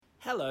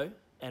Hello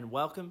and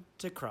welcome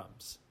to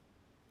Crumbs,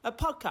 a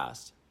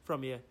podcast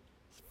from your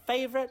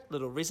favourite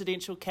little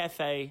residential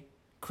cafe,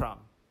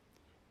 Crumb,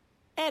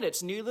 and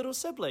its new little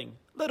sibling,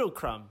 Little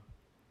Crumb,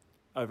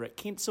 over at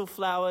Kensal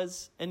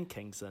Flowers in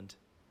Kingsland.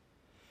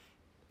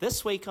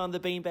 This week on the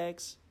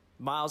Beanbags,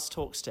 Miles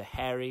talks to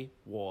Harry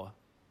Waugh.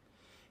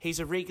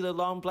 He's a regular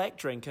long black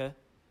drinker,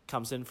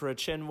 comes in for a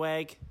chin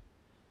wag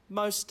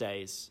most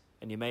days,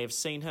 and you may have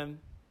seen him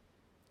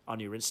on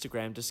your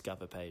Instagram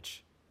Discover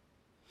page.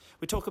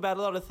 We talk about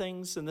a lot of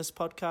things in this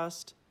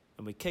podcast,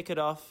 and we kick it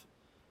off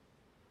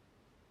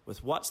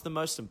with what's the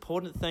most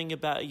important thing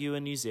about you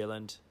in New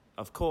Zealand.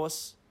 Of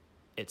course,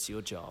 it's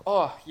your job.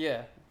 Oh,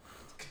 yeah.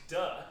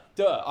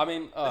 Duh. I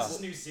mean... This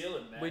is New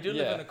Zealand, man. We do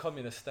live in a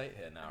communist state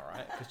here now,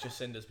 right? Because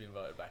Jacinda's been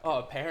voted back. Oh,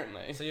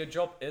 apparently. So your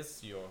job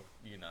is your,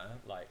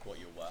 like what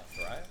you're worth,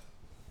 right?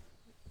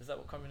 Is that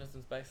what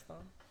communism's based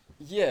on?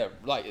 Yeah,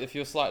 like if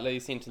you're slightly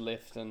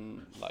centre-left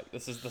and like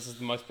this is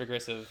the most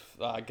progressive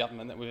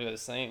government that we've ever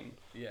seen.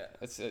 Yeah.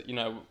 It's, the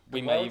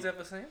world's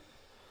ever seen?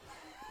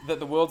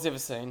 That the world's ever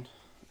seen.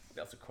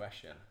 That's a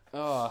question.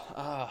 That's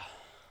why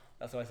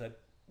I said,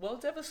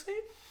 world's ever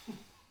seen?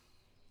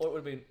 Or it would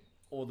have been,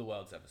 all the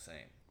world's ever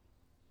seen.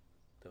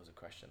 There was a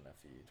question there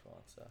for you to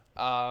answer.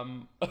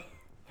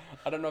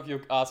 I don't know if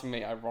you're asking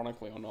me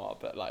ironically or not,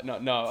 but like,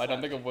 no, I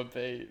don't think it would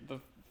be the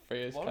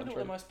freest country. What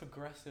the most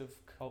progressive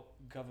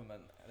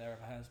government there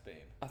ever has been?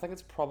 I think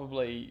it's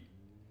probably,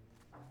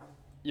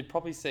 you'd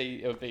probably see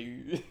it would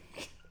be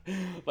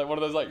like one of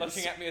those like...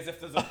 Looking at me as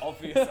if there's an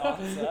obvious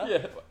answer.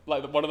 Yeah,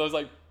 like one of those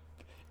like,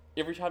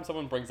 every time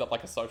someone brings up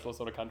like a socialist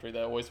sort of country,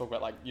 they always talk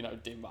about like,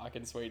 Denmark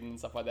and Sweden and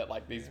stuff like that,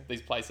 like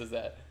these places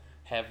that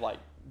have like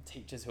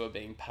teachers who are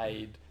being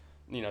paid,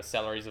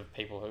 salaries of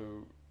people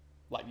who,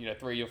 like,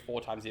 3 or 4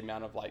 times the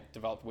amount of like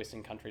developed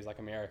Western countries like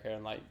America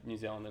and like New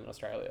Zealand and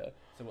Australia.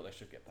 So what they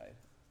should get paid?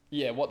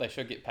 Yeah, what they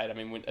should get paid. I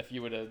mean, if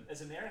you were to... Is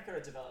America a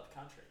developed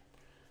country?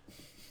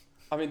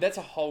 I mean, that's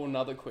a whole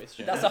nother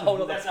question. That's a whole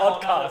other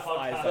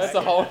podcast. That's a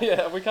whole...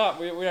 Yeah, we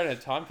don't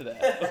have time for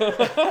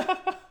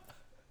that.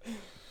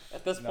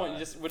 At this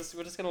point,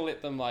 we're just gonna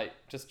let them like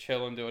just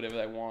chill and do whatever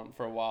they want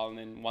for a while, and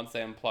then once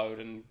they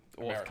implode and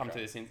come to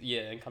their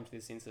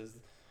senses,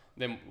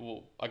 then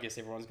I guess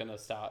everyone's gonna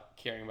start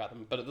caring about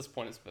them. But at this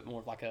point, it's a bit more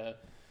of like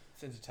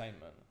it's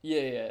entertainment. Yeah,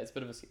 it's a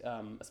bit of a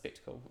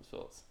spectacle of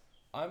sorts.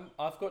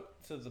 I've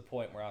got to the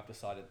point where I've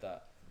decided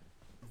that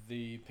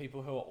the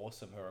people who are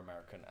awesome, who are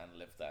American and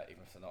live there,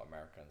 even if they're not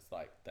Americans,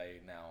 like they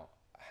now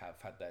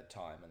have had their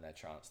time and their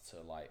chance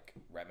to like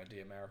remedy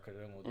America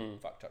doing all the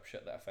fucked up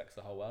shit that affects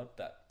the whole world,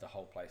 that the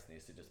whole place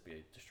needs to just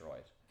be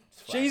destroyed.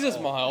 Jesus,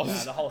 Miles.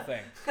 Nah, the whole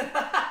thing.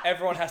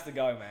 Everyone has to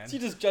go, man. So you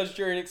just judge,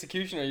 jury, and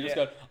execution, or you just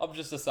go, I've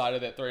just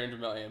decided that 300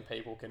 million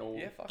people can all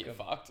get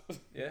fucked.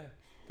 Yeah,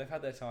 they've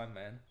had their time,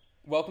 man.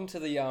 Welcome to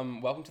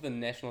the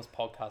nationalist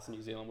podcast in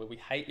New Zealand, where we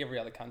hate every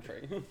other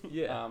country.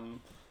 Yeah.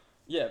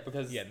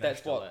 Because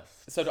that's what.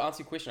 So to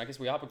answer your question, I guess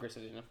we are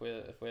progressive if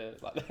we're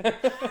like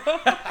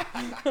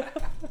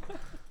that.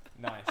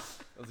 Nice.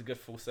 That was a good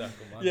full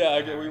circle, man. Yeah,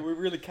 okay, we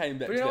really came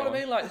back. But you know what I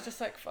mean? Like, it's just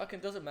like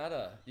fucking doesn't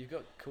matter. You've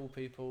got cool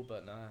people,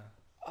 but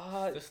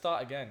nah. Just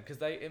start again, because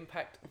they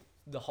impact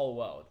the whole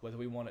world, whether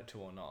we want it to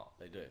or not.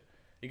 They do.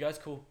 You guys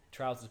call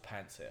trousers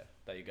pants here.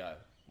 There you go.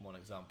 One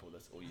example.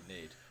 That's all you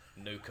need.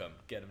 Nuke them.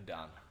 Get them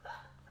done.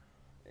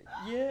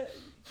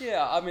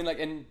 Yeah. I mean, like,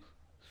 and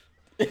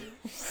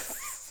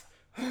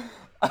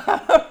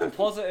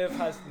positive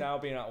has now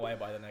been outweighed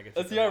by the negative.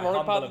 It's the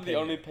ironic part that the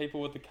only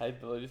people with the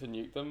capability to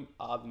nuke them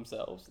are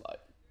themselves. Like,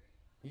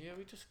 yeah,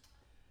 we just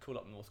call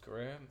up North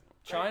Korea.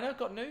 China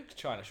got nuked.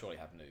 China surely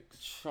have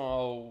nukes.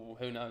 Oh,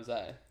 who knows,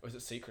 eh? Or is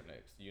it secret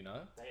nukes? Do you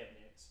know? They have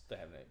nukes. They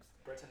have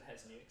nukes. Britain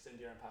has nukes.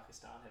 India and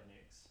Pakistan have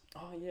nukes.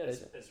 Oh yeah,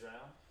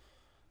 Israel.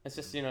 It's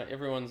just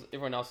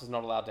everyone else is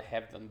not allowed to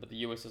have them, but the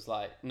US is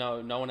like, no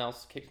one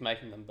else keeps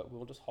making them, but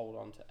we'll just hold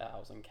on to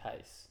ours in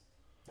case.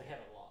 They have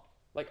a lot.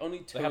 Like only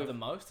 2. They have the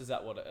most? Is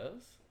that what it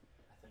is?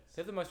 I think so.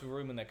 They have the most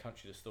room in their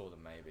country to store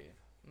them, maybe.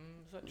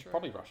 Is that true?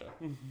 Probably Russia.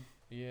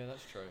 Yeah,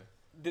 that's true.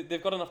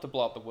 They've got enough to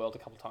blow up the world a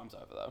couple times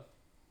over, though.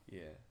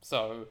 Yeah.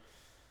 So,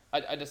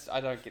 I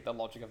don't get the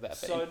logic of that.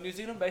 So New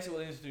Zealand basically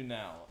what they need to do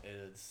now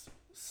is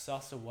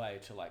suss a way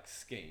to like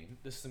scheme.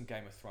 This is some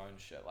Game of Thrones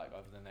shit. Like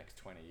over the next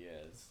 20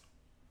 years,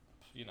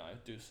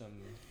 do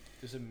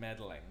some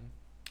meddling.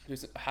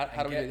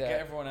 How do we do that?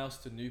 Get everyone else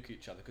to nuke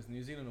each other, because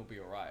New Zealand will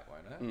be alright,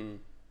 won't it?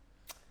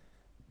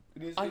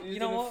 You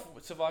know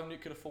what? Survive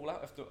nuclear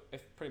fallout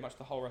if pretty much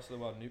the whole rest of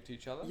the world nuked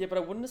each other. Yeah, but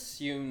I wouldn't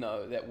assume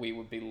though that we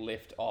would be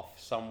left off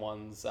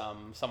someone's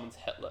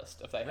hit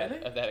list if they had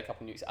a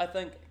couple of nukes. I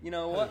think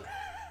what.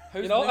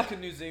 Who's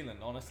nuking New Zealand,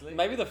 honestly?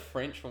 Maybe the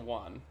French for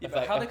one. Yeah,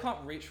 but they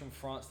can't reach from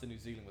France to New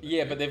Zealand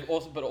with but they've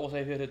also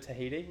heard of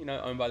Tahiti,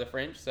 owned by the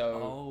French.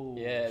 So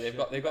they've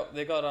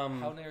got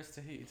How near is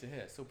Tahiti to here?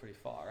 It's still pretty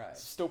far, right?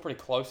 It's still pretty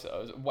close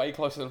though. It's way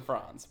closer than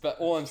France. But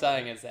all I'm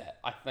saying is that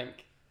I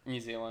think New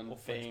Zealand or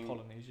French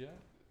Polynesia.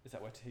 Is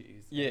that where Tahiti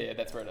is? Yeah,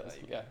 that's where it is.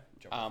 Yeah,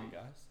 geography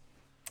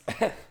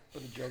guys. For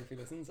the geography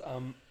lessons.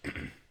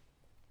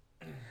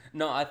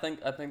 No, I think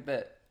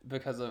that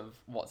because of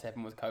what's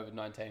happened with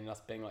COVID-19 and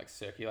us being like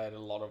circulated a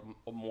lot of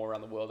or more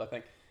around the world, I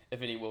think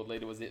if any world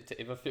leader was to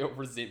ever feel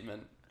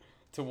resentment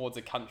towards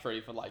a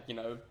country for like,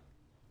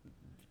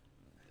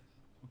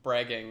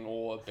 bragging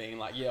or being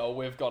like, yeah, well,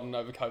 we've gotten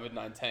over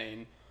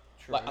COVID-19.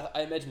 True. Like,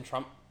 I imagine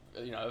Trump,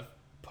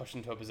 pushed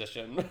into a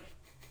position.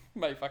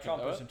 Mate, fucking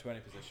Trump do pushed it. into any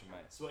position, mate.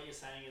 So what you're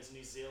saying is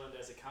New Zealand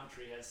as a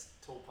country has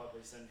tall poppy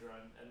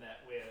syndrome, and that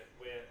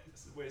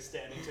we're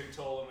standing too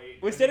tall,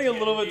 and We're standing a need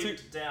little to bit get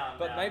too- down.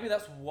 But now. maybe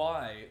that's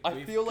why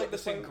I feel like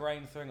this the thing-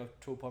 ingrained thing of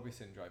tall poppy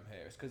syndrome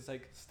here. It's because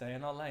like stay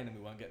in our lane and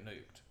we won't get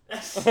nuked.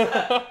 So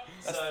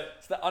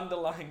It's the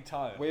underlying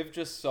tone. We've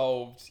just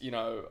solved,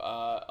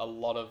 a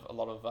lot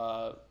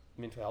of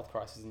mental health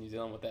crises in New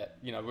Zealand with that.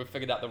 We've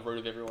figured out the root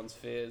of everyone's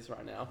fears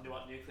right now. you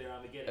want nuclear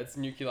Armageddon? It's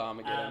nuclear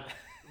Armageddon.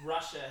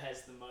 Russia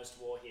has the most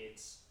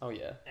warheads Oh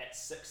yeah, at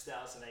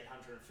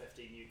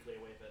 6,850 nuclear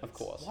weapons. of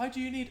course. Why do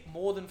you need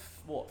more than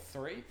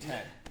 3?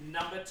 10.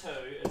 Number 2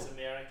 is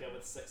America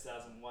with So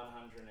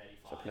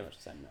 6,185. pretty much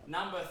the same now.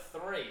 Number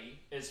 3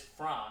 is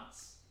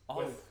France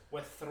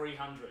with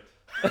 300.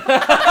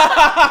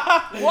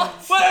 What?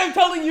 But I'm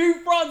telling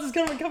you, France is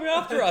coming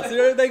after us.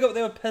 They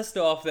were pissed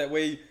off that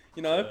we,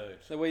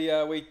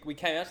 that we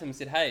came out to them and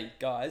said, hey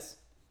guys,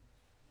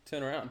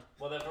 turn around.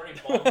 Well, they've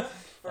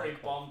already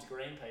bombed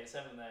Greenpeace,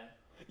 haven't they?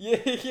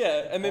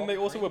 Yeah. And then they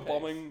Bomb also were Greenpeace.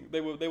 bombing.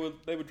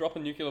 They were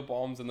dropping nuclear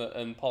bombs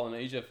in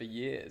Polynesia for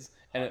years,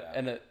 and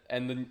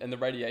the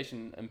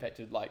radiation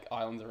impacted like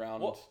islands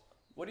around.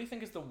 What do you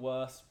think is the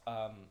worst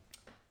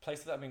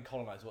places that have been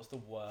colonized? What's the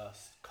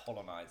worst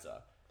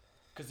colonizer?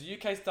 Because the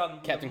UK's done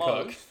Captain the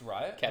Cook. most,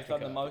 right? Captain Has done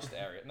Cook. the most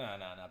area. No,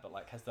 but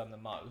like has done the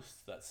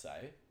most, let's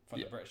say, from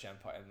Yeah. the British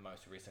Empire in the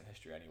most recent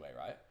history anyway,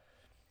 right?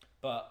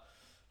 But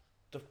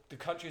the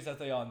countries as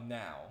they are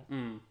now,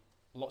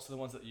 lots of the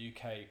ones that the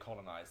UK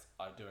colonised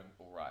are doing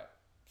all right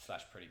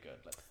 / pretty good.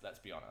 Let's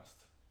be honest.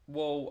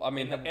 Well, I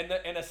mean,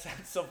 In a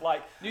sense of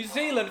like New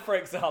Zealand, for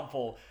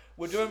example,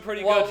 we're doing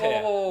pretty good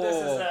here.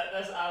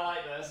 I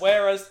like this.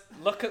 Whereas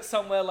look at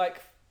somewhere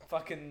like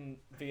fucking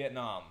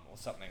Vietnam or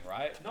something,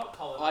 right? Not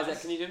colonized.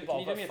 Isaac, can you do me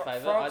a favour?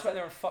 France went Isaac?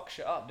 there and fucked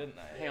shit up, didn't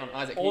they? Hang on,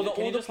 Isaac. All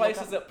can you the just look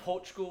places up- that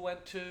Portugal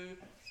went to,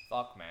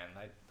 fuck man,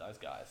 those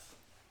guys.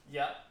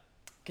 Yeah.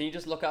 Can you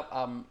just look up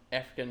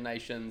African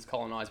nations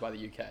colonized by the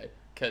UK?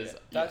 Because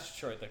That's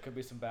true. There could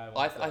be some bad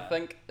ones. I there.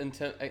 think and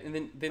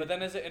then But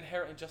then is it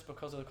inherently just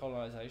because of the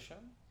colonization?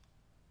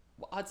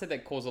 I'd say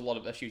that caused a lot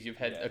of issues. You've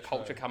had Yeah, a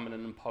culture true. come in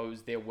and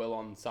impose their will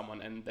on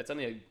someone, and that's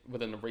only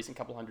within a recent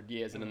couple hundred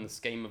years. And in the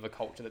scheme of a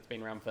culture that's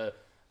been around for,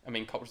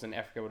 cultures in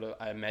Africa would,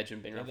 I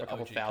imagine, been around for a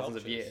couple OG thousands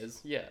of cultures.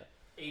 years. Yeah.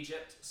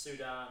 Egypt,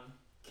 Sudan,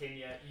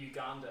 Kenya,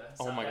 Uganda,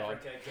 Oh South my God.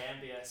 Africa,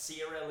 Gambia,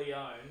 Sierra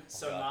Leone, God.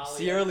 Somalia,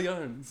 Sierra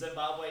Leone.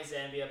 Zimbabwe,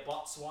 Zambia,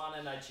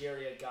 Botswana,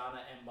 Nigeria,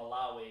 Ghana, and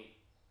Malawi.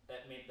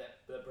 That meant that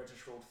the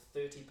British ruled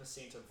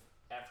 30% of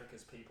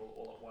Africa's people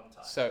all at one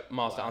time. So,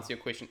 Miles, to Wow. answer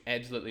your question,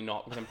 absolutely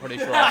not, because I'm pretty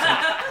sure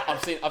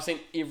I've seen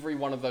every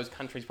one of those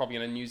countries probably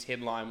in a news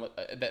headline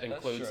that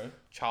includes true.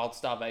 child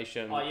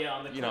starvation. Oh yeah,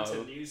 on the you Clinton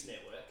know. News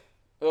Network.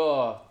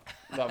 Oh,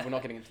 no, we're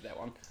not getting into that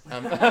one.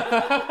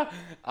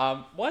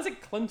 Why is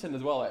it Clinton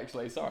as well?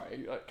 Actually, sorry.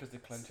 Because the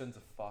Clintons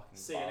are fucking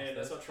CNN,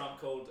 that's bastards. what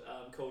Trump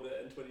called it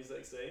in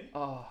 2016.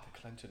 Oh, The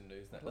Clinton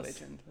News Network.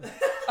 legend.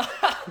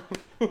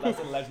 That's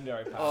a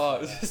legendary power. Oh,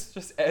 it's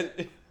just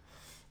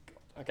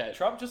okay.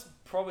 Trump just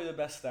probably the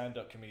best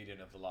stand-up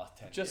comedian of the last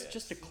 10 years.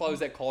 Just to close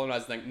that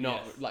colonized thing. No,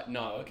 Yes.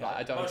 no. Okay.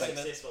 I don't Most think.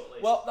 successful at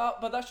least. Well,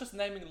 but that's just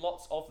naming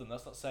lots of them.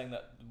 That's not saying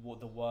that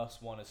the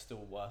worst one is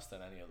still worse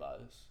than any of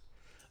those.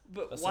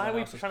 But That's why are someone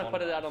we else's trying to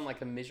put it out colonized. on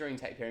like a measuring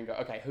tape here and go,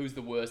 okay, who's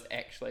the worst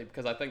actually?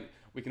 Because I think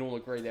we can all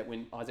agree that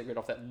when Isaac read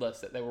off that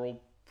list, that they were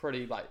all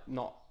pretty like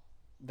not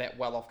that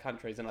well off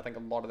countries, and I think a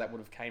lot of that would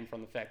have came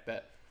from the fact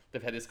that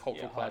they've had this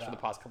cultural Yeah, clash hard for the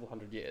out. past couple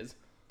hundred years,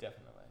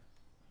 Definitely.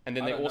 and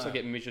then I they don't also know.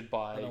 get measured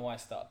I don't know by why I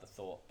started the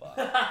thought,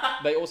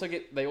 but they also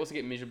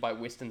get measured by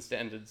Western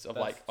standards of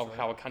That's of true.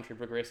 how a country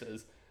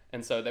progresses.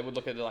 And so they would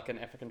look at it like an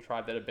African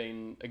tribe that had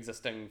been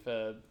existing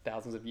for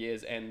thousands of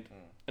years and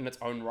in its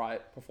own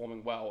right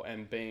performing well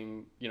and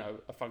being,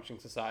 a functioning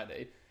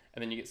society.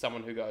 And then you get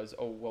someone who goes,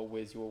 oh, well,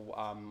 where's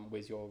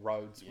your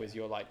roads? Yeah. Where's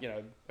your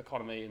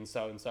economy and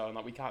so. And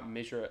like, we can't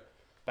measure it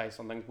based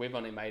on things we've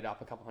only made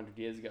up a couple hundred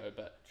years ago,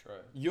 but true.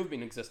 you've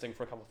been existing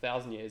for a couple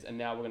thousand years and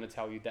now we're going to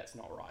tell you that's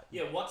not right.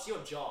 yeah, what's your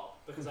job?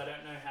 Because I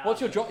don't know how. What's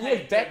your job?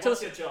 Hey, Yeah, back dude, to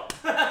what's the- your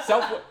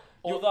job?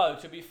 Although,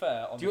 to be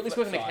fair, on Do you the at least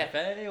work flip in a side-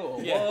 cafe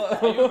or Yeah.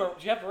 what?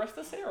 Do you have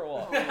baristas here or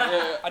what?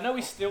 Yeah. I know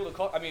we steal the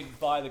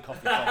buy the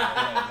coffee from them.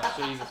 Yeah,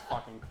 Jesus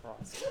fucking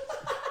Christ.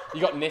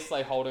 You got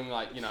Nestle holding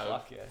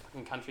fuck yeah.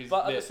 in countries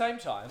But at that the same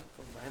time,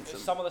 ransom.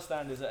 some of the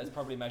standards that it's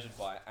probably measured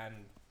by, and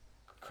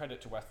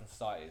credit to Western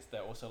societies,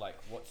 they're also like,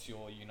 what's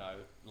your,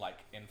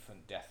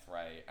 infant death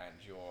rate and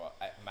your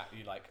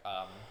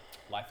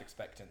life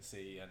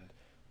expectancy and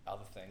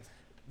other things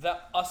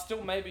that are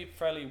still maybe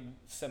fairly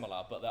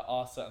similar, but there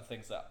are certain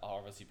things that are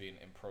obviously being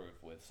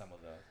improved with some of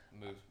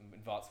the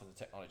advancements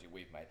in technology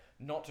we've made.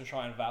 Not to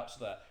try and vouch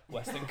that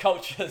Western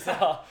cultures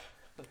are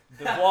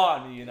the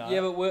one, you know.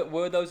 Yeah, but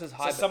were those as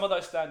high? So some of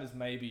those standards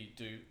maybe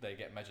they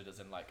get measured as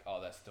in like,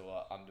 oh, they're still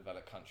an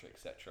undeveloped country,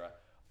 etc.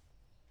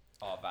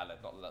 Are valid.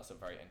 Not that that's a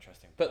very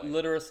interesting point. But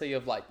literacy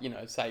of like,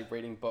 say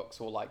reading books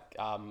or like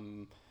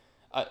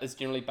is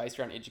generally based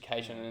around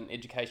education and an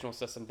educational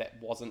system that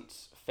wasn't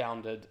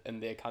founded in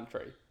their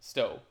country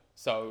still.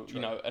 So, True.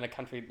 In a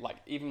country like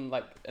even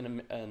like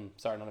in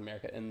not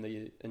America, in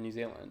New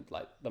Zealand,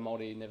 like the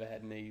Māori never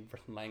had any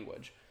written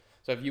language.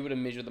 So if you were to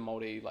measure the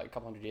Māori like a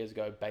couple hundred years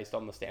ago based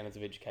on the standards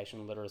of education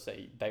and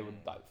literacy, they would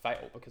like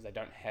fail because they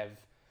didn't have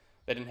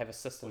a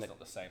system. It's not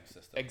the same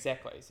system.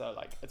 Exactly. So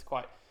like it's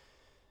quite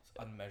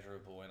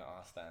unmeasurable in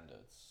our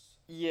standards.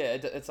 Yeah,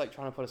 it's like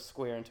trying to put a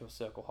square into a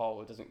circle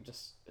hole. It's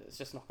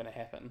just not going to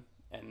happen,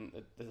 and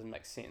it doesn't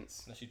make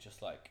sense. Unless you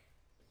just like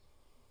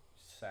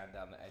sand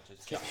down the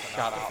edges. Shut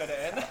up. up. To fit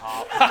it in.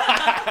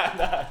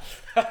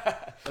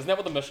 Isn't that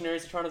what the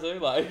missionaries are trying to do?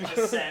 Like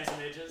Just sand some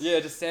edges. Yeah,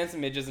 just sand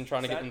some edges and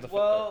trying to get them to fit.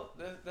 Well,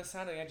 they're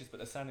sanding edges, but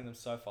they're sanding them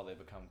so far they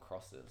become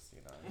crosses.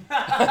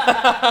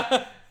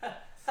 That's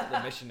what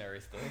the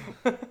missionaries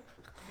do.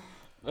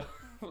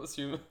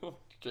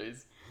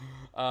 Jeez.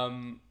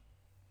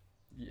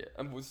 Yeah,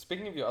 and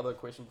speaking of your other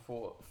question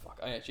before,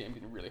 I actually am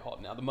getting really hot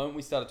now. The moment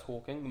we started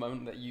talking, the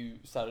moment that you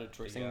started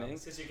addressing me.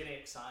 It's because you're getting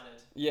excited.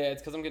 Yeah,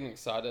 it's because I'm getting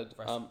excited.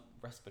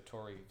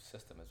 Respiratory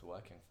system is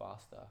working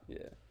faster. Yeah.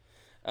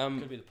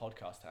 Could be the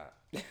podcast hat.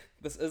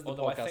 This is the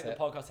Although podcast I think hat.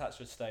 the podcast hat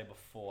should stay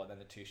before, and then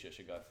the t-shirt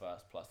should go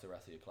first, plus the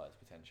rest of your clothes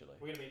potentially.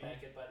 We're going to be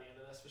naked by the end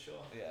of this for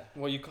sure. Yeah.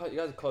 Well, you guys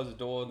have closed the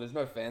door. There's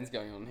no fans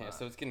going on here, No.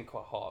 so it's getting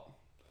quite hot.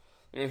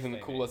 The only thing to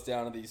Steamy. cool us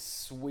down are these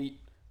sweet,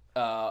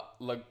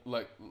 Lagunitas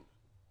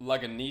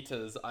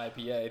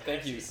IPA.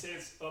 Thank you. It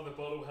says on the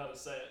bottle how to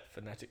say it.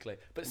 Phonetically.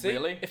 But see,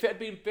 Really? if it had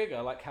been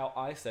bigger, like how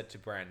I said to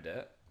brand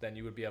it, then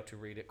you would be able to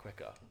read it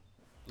quicker.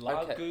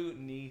 Okay.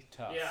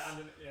 Lagunitas.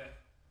 Yeah,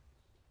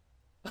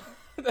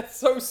 That's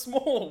so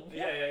small.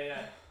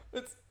 yeah.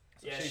 It's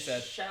Yeah, She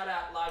said. Shout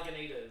out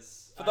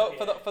Lagunitas.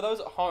 for those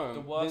at home.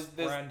 The worst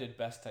there's branded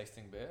best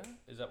tasting beer?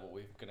 Is that what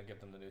we're going to give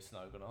them the new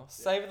slogan of?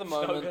 Save the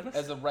moment Slogan?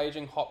 as a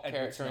raging hot Edward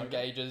character Snowden.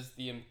 engages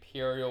the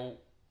imperial.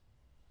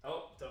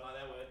 Oh, don't like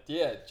that word.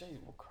 Yeah,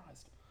 jeez, well,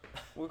 Christ.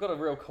 We've got a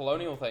real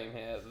colonial theme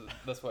here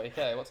this week.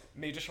 Okay, what's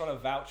Me just trying to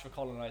vouch for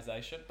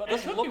colonisation. But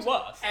This this could looks- be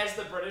worse. As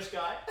the British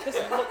guy.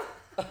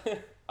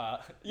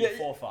 Your Yeah.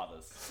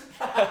 forefathers.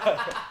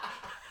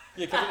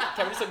 Yeah,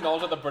 can we just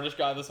acknowledge that the British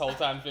guy this whole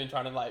time's been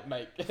trying to like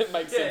make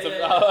sense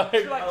Yeah, of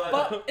yeah.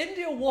 But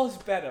India was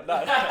better. No.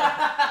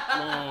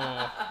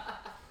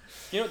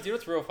 Do you know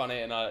what's real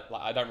funny, and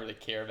I don't really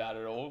care about it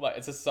at all. Like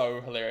it's just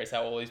so hilarious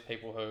how all these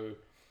people who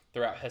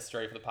throughout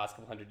history for the past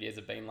couple hundred years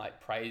have been like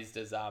praised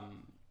as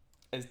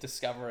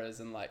discoverers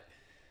and like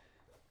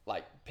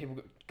people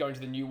going to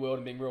the new world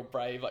and being real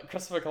brave. Like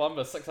Christopher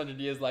Columbus 600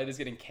 years later is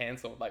getting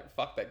cancelled. Like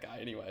fuck that guy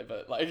anyway.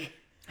 But like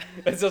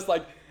it's just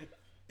like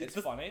It's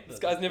funny. this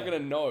guy's never gonna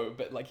know.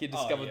 But like he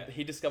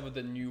yeah. discovered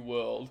the new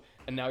world,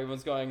 and now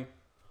everyone's going,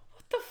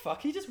 what the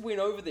fuck? He just went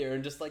over there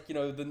and just like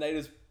the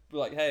natives were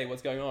like, hey,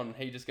 what's going on? And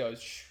he just goes,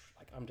 shh,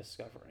 like I'm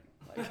discovering.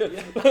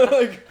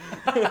 Like,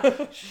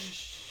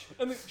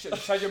 and then,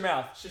 Shut your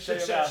mouth.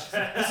 Shut your mouth.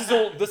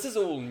 this is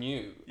all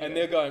new, and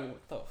they're going,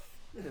 what the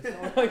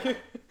f-?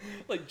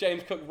 like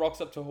James Cook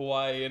rocks up to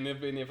Hawaii, and they've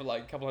been there for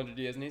like a couple hundred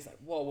years, and he's like,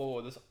 whoa,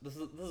 this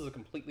is a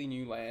completely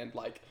new land.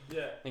 Like,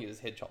 Yeah. I think his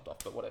head chopped off,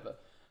 but whatever.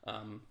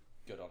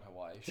 Good on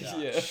Hawaii.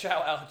 Yeah.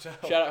 Shout out to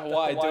Shout out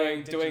Hawaii,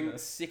 Hawaii doing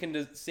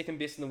indigenous. second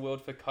best in the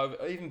world for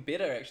COVID, or even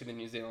better actually than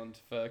New Zealand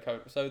for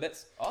COVID. So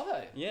that's Are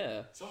they?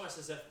 yeah. It's almost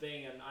as if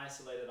being an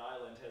isolated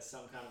island has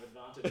some kind of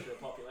advantage for a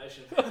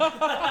population.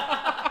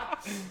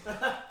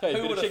 Hey, Who you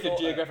better would've check your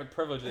thought geographic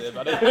privilege there,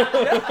 buddy. Is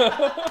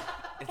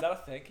that a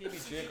thing? Can you be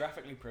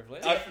geographically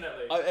privileged?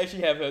 Definitely. I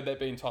actually have heard that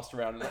being tossed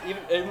around. Like,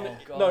 even Oh,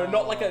 no,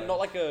 not God.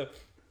 like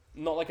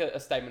a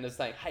statement as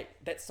saying, hey,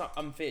 that's not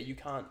unfair. You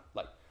can't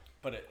like.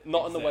 But it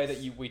Not in the way that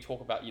exists. we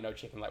talk about,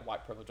 checking like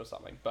white privilege or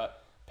something,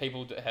 but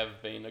people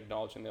have been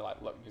acknowledging they're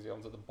like, look, New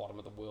Zealand's at the bottom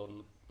of the world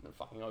in the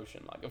fucking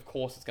ocean. Like, of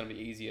course it's going to be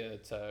easier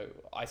to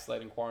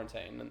isolate and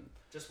quarantine. And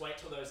Just wait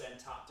till those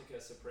Antarctica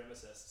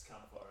supremacists come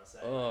for us.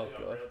 Oh, We've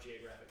got God. real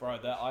geographic. Bro,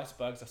 their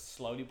icebergs are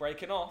slowly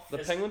breaking off. the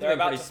Is- penguins They're have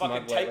been about pretty to fucking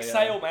smug take lately,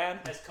 sail, man.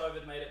 Has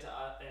COVID made it to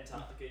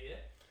Antarctica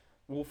yet?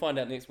 We'll find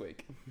out next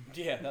week.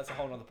 Yeah, that's a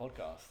whole nother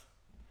podcast.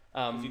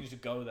 'Cause you need to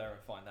go there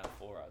and find out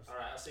for us.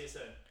 Alright, I'll see you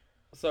soon.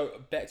 So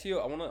back to you.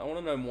 I want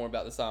to know more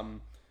about this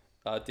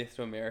Death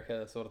to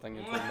America sort of thing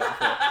you're talking about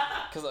before.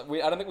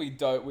 Because I don't think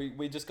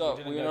we just got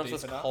didn't we go went on deep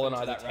this enough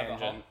colonizer into that rabbit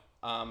tangent.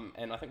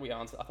 And I think we've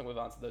answered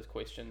those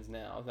questions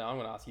now. Now I'm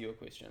going to ask you a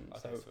question.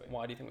 Okay, So sweet.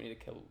 why do you think we need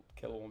to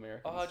kill all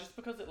Americans? Just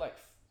because it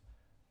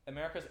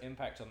America's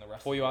impact on the rest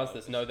Before of you the answer world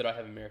this, is- know that I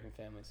have American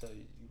family, so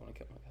you want to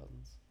kill my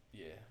cousins.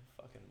 Yeah,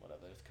 fucking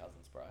whatever, it's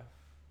cousins, bro.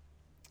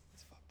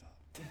 It's fucked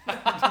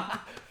up.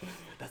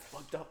 That's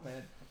fucked up,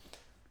 man.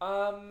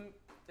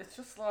 It's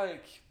just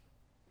like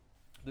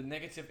the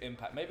negative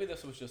impact. Maybe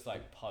this was just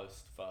like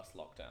post first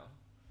lockdown.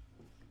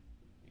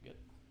 You good?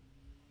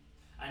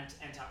 And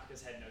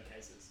Antarctica's had no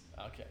cases.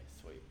 Okay,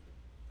 sweet.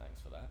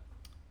 Thanks for that.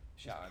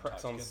 Shout out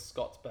Pricks on Antarctica.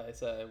 Scott's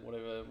Base,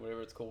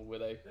 whatever it's called, where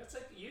they... That's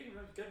like you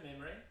good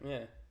memory.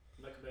 Yeah.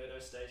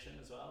 McMurdo Station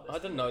as well. I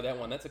didn't know that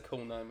one. That's a cool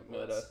name,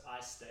 Well, McMurdo.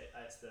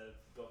 it's the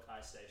book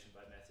Ice Station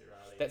by Matthew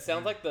Riley. That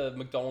sounds like the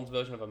McDonald's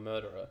version of a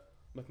murderer.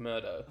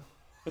 McMurdo.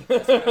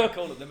 That's what they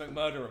call it, the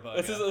McMurderer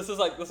burger. This is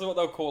what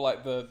they'll call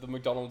like the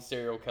McDonald's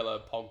serial killer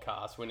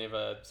podcast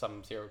whenever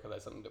some serial killer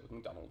has something to do with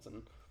McDonald's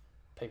and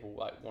people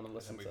like want to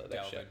listen to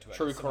that shit.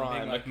 True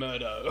crime, like,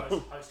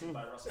 McMurdo. Hosted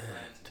by Russell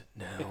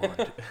Brand.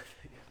 No.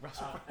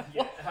 Russell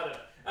Yeah, I don't know.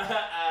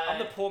 I'm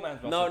the poor man's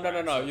Russell No.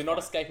 Brand, so You're it's not fine.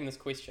 escaping this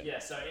question. Yeah,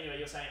 so anyway,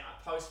 you're saying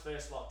post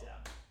first lockdown.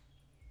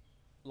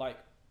 Like,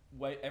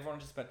 everyone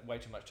just spent way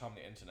too much time on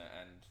the internet,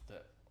 and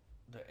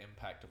the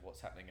impact of what's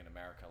happening in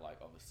America, like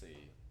obviously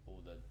all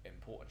the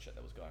important shit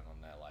that was going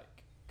on there,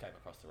 like came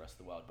across the rest of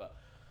the world. But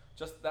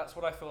just that's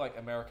what I feel like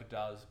America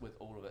does with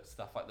all of its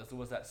stuff. Like there's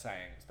always that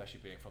saying, especially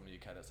being from the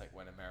UK, that's like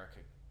when America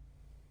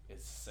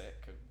is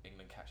sick,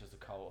 England catches a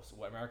cold. So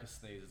when America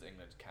sneezes,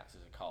 England catches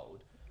a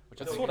cold.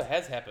 Which It I think sort of is-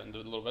 has happened a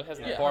little bit,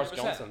 hasn't Yeah, it? Boris 100%.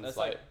 Johnson's That's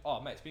like, oh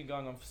mate, it's been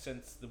going on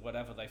since the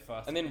whatever they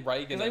first. and then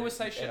Reagan. Because they would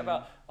say shit and-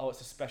 about, oh, it's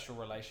a special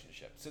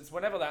relationship. Since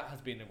whenever that has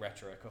been the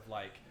rhetoric of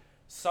like,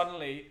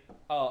 suddenly,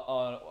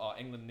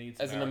 England needs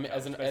as an America,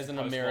 as an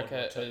especially America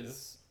post-World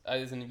War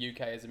II. as in the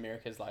UK as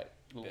America's like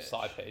little Bitch.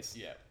 side piece,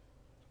 Yeah,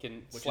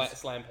 can Which is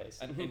slam piece.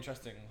 an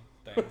interesting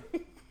thing.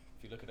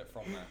 If you look at it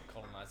from that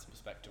colonized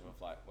perspective of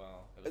like,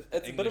 well, it was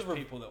It's a bit English of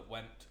people that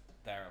went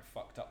there and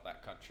fucked up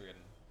that country and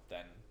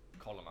then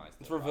colonized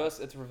It's it. right? reverse.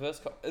 It's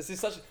reverse. Is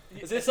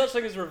there such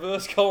thing as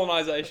reverse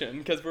colonization?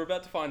 Because we're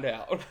about to find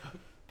out.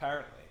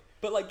 Apparently.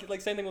 But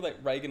like same thing with like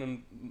Reagan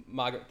and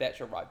Margaret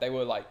Thatcher, right? They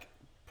were like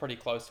pretty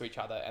close to each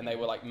other, and they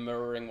were like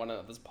mirroring one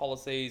another's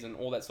policies and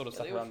all that sort of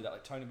stuff They always around. do that.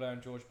 Like Tony Blair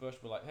and George Bush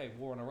were like, hey,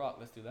 war in Iraq,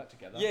 let's do that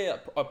together. Yeah,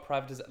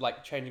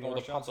 like changing all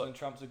Boris the Johnson public. and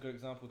Trump's a good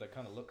example. They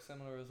kind of look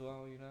similar as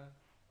well, you know.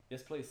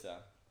 Yes, please, sir.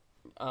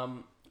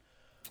 I'm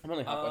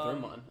only halfway through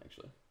mine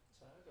actually.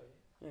 So I got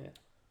you. Yeah.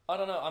 I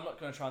don't know. I'm not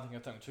going to try and think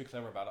of something too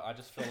clever about it. I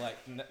just feel like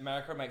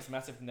America makes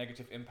massive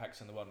negative impacts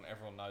in the world, and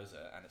everyone knows it,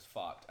 and it's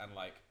fucked. And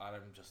like, I'm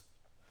just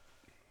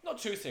not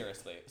too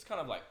seriously. It's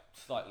kind of like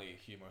slightly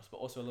humorous, but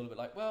also a little bit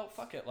like, well,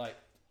 fuck it. Like,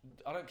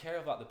 I don't care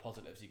about the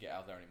positives you get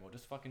out there anymore.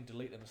 Just fucking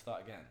delete them and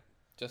start again.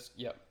 Just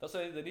yep. That's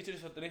why they need to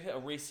hit a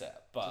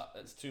reset, but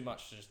it's too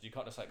much to just. You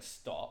can't just like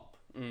stop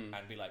and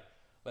be like,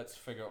 let's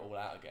figure it all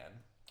out again.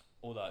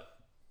 Although,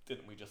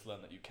 didn't we just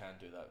learn that you can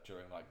do that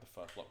during like the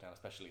first lockdown,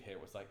 especially here?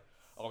 It was like,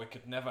 oh, we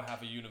could never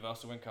have a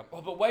universal income.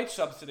 Oh, but wage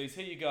subsidies,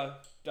 here you go,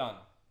 done.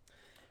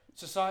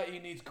 Society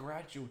needs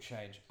gradual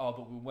change. Oh,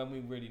 but when we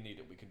really need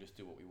it, we can just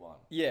do what we want.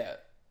 Yeah.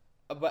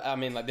 But I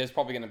mean, like, there's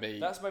probably going to be.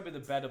 That's maybe the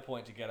better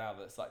point to get out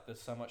of it. It's like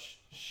there's so much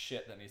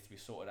shit that needs to be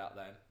sorted out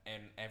there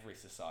in every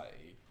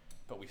society,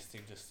 but we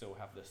seem to still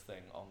have this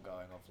thing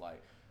ongoing of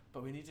like,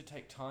 but we need to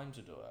take time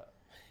to do it.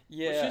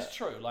 Yeah. Which is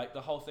true. Like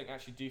the whole thing,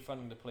 actually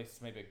defunding the police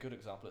is maybe a good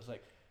example. It's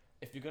like,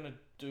 if you're going to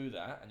do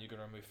that and you're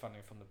going to remove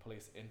funding from the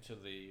police into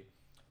the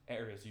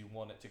areas you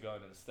want it to go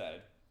in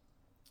instead,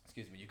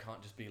 you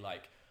can't just be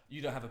like,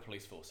 you don't have a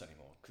police force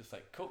anymore. Because it's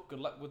like, cool, good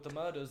luck with the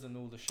murders and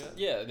all the shit.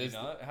 Yeah, you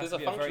know? It has there's to a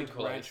be a very function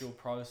police. gradual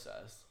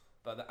process.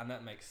 But and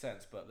that makes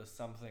sense. But there's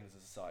some things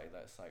in society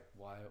that's like,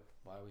 why are we?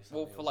 Well,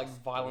 suddenly for all like this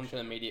violent bullshit?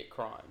 and immediate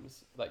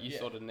crimes, like you Yeah.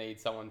 sort of need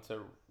someone to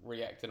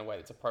react in a way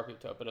that's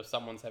appropriate to it. But if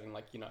someone's having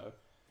like, you know,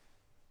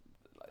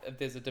 if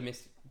there's a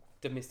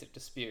domestic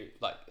dispute,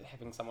 like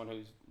having someone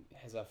who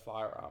has a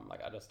firearm,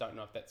 like I just don't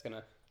know if that's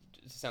gonna.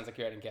 It just sounds like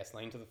you're adding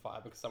gasoline to the fire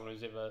because someone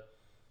who's ever,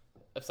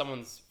 if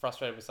someone's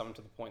frustrated with someone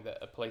to the point that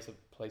a police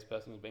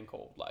person has been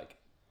called, like,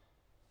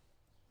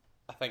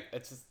 I think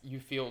it's just you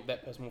feel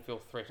that person will feel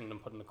threatened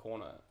and put in a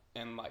corner,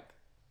 and like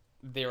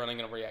they're only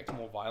going to react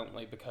more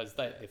violently because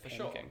they're For panicking.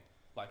 sure.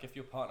 Like if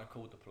your partner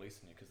called the police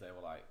on you because they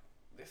were like,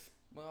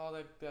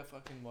 they're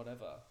fucking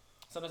whatever.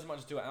 Sometimes you might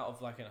just do it out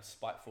of like in a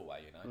spiteful way,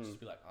 you know, just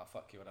be like, oh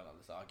fuck you, I don't like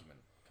this argument,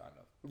 kind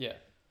of. Yeah,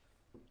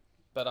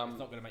 but It's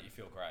not going to make you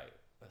feel great.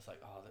 It's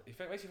like,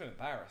 it makes you feel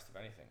embarrassed if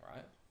anything,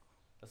 right?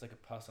 There's like a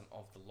person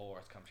of the law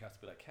has come. She has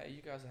to be like, hey,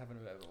 you guys are having a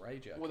bit of a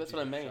rage. well, that's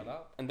what I mean. Shut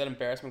up. And that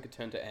embarrassment could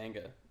turn to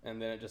anger,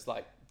 and then it just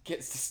like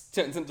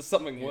turns into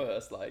something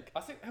worse. Like,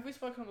 I think, have we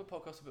spoken on the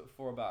podcast a bit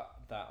before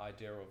about that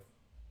idea of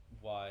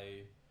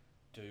why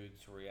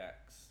dudes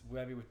react,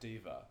 maybe with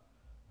Diva,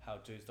 how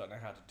dudes don't know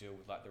how to deal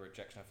with like the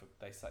rejection of,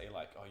 they say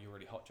like, oh, you're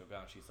really hot to a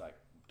girl, and she's like,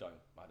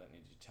 I don't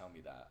need you to tell me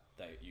that.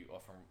 You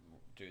often,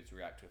 dudes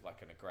react with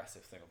like an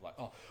aggressive thing of like,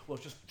 oh, well,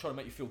 it's just trying to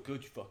make you feel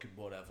good, you fucking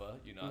whatever,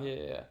 you know?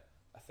 yeah.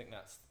 I think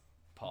that's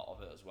part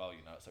of it as well,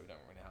 you know, so we don't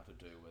really know how to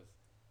do with,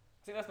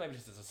 I think that's maybe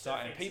just as a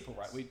society and people,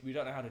 right? We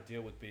don't know how to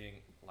deal with being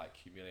like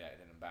humiliated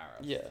and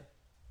embarrassed. Yeah.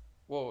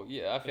 Well,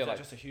 yeah, I feel Is that like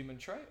just a human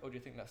trait, or do you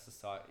think that's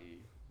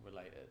society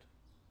related?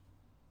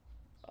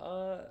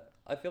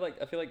 I feel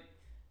like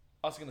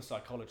Asking the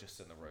psychologists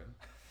in the room.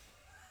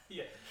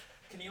 Yeah.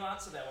 Can you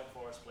answer that one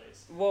for us,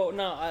 please? well,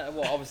 no,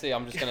 obviously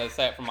I'm just gonna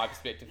say it from my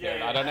perspective here.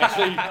 Yeah, and yeah. I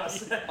don't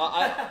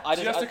actually. I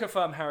Just to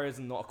confirm, Harry is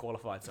not a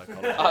qualified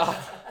psychologist.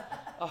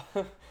 I've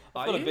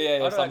got a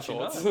BA of some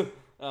sorts.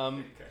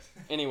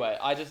 Anyway,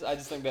 I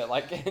just think that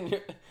like,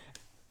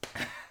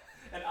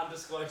 An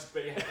undisclosed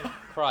BA.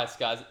 Christ,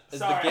 guys, is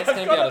Sorry, the guest I've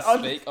going to be able got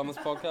to speak on this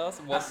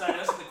podcast? I'm sorry,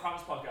 this is the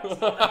Crumbs podcast.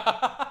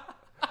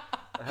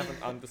 I have an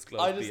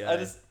undisclosed I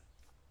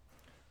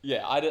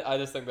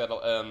just think that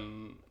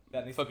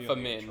that needs for, to be for on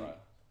the men, intro.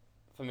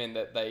 for men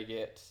that they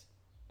get,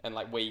 and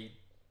like we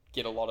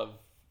get a lot of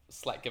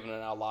slack given in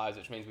our lives,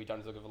 which means we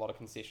don't give a lot of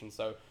concessions.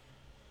 So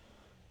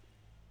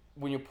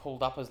when you're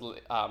pulled up as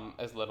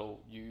little,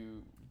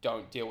 you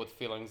don't deal with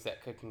feelings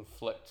that could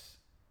conflict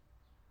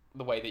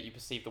the way that you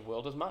perceive the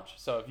world as much.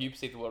 So if you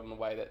perceive the world in a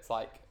way that's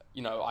like,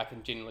 you know, I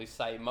can generally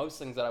say most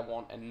things that I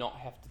want and not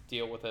have to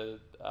deal with a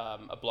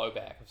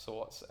blowback of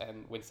sorts.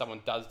 And when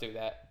someone does do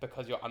that,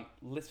 because you're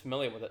less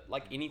familiar with it,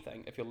 like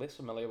anything, if you're less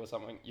familiar with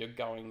something, you're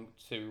going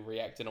to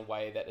react in a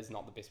way that is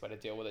not the best way to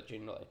deal with it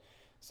generally.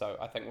 So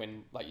I think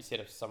when, like you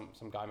said, if some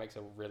guy makes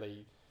a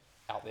really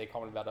out there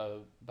comment about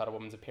a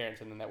woman's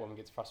appearance and then that woman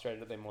gets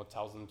frustrated at them or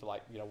tells them to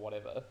like, you know,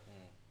 whatever,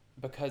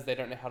 because they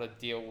don't know how to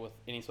deal with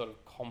any sort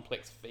of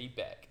complex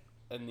feedback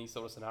in these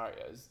sort of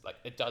scenarios, like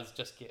it does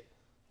just get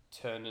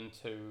turned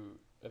into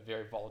a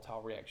very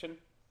volatile reaction,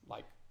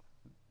 like,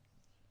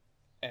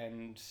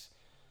 and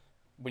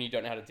when you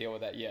don't know how to deal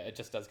with that, yeah, it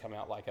just does come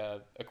out like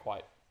a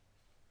quite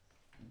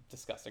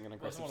disgusting and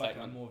aggressive It's more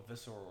statement. like a more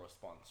visceral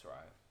response,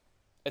 right?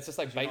 It's just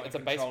like it's a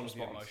basic response.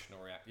 Emotional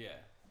reaction.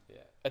 Yeah.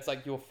 It's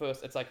like your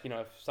first. It's like, you know,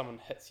 if someone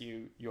hits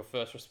you, your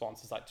first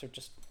response is like to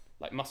just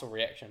like muscle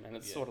reaction, and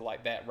it's sort of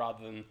like that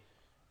rather than,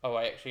 oh,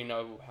 I actually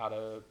know how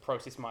to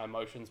process my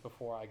emotions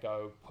before I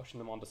go pushing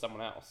them onto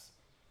someone else.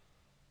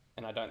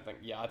 And I don't think,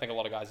 I think a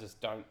lot of guys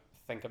just don't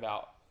think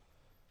about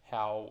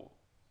how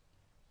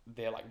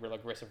their like real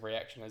aggressive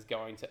reaction is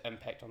going to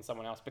impact on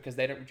someone else because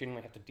they don't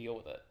genuinely have to deal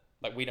with it.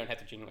 Like we don't have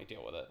to genuinely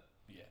deal with it.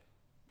 Yeah.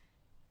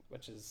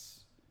 Which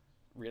is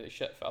really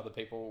shit for other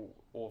people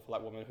or for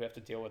like women who have to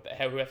deal with that,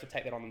 who have to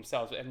take that on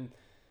themselves. And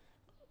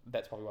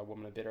that's probably why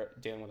women are better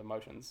at dealing with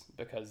emotions,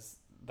 because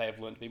they have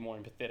learned to be more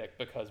empathetic,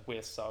 because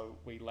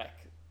we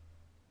lack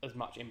as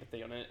much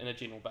empathy on in a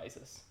general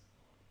basis.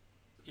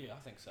 Yeah, I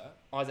think so.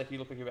 Isaac, you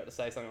look like you're about to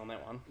say something on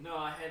that one. No,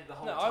 I had the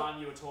whole time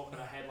you were talking,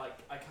 I had like,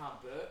 I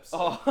can't burp.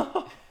 So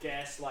Oh.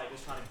 gas, like,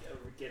 was trying to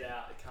get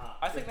out, I can't.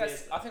 I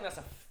think that's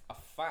a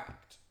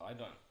fact. I'm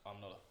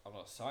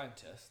not a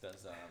scientist.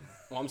 There's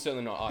Well, I'm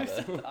certainly not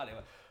either.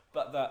 anyway,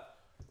 but that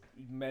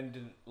men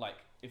didn't like.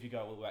 If you go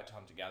all the way back to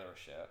hunter gatherer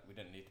shit, we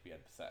didn't need to be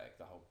empathetic.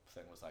 The whole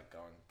thing was like, go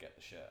and get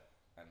the shit,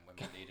 and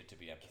women needed to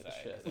be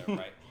empathetic because they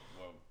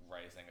were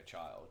raising a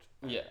child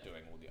and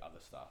doing all the other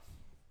stuff,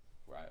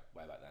 right,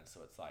 way back then.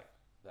 So it's like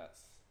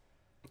that's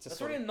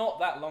really not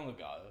that long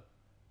ago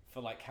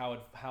for like how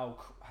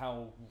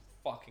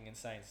fucking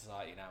insane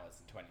society now is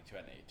in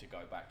 2020 to go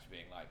back to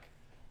being like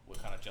we're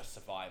kind of just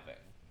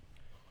surviving.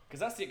 Because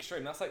that's the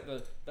extreme. That's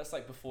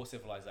like before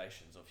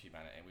civilizations of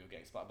humanity, and we were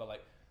getting spotted. But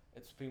like,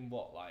 it's been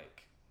what,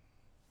 like,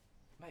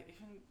 mate,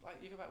 even like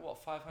you go back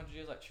 500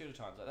 years, like Tudor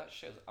times, like that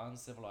shit is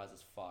uncivilized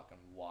as fuck and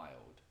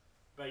wild.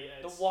 But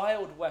yeah, the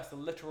Wild West, the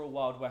literal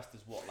Wild West,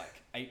 is what,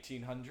 like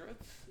 1800s?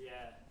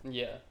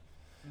 Yeah.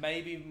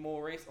 Maybe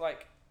more recent.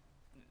 Like,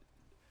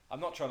 I'm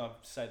not trying to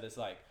say there's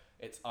like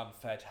it's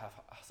unfair to have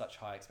such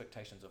high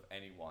expectations of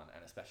anyone,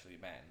 and especially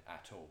men,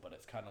 at all. But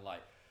it's kind of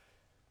like.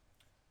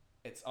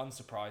 It's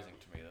unsurprising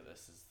to me that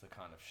this is the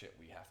kind of shit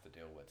we have to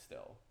deal with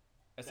still.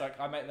 It's like,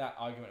 I make that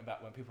argument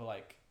about when people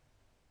like,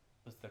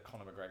 was the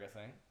Conor McGregor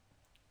thing,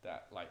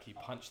 that like he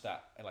punched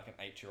that like an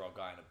 8-year-old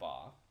guy in a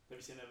bar. Have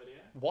you seen that video?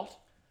 What?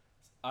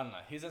 I don't know.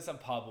 He's in some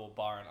pub or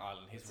bar in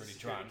Ireland. He's really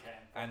drunk,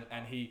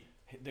 and he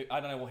I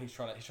don't know what he's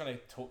trying to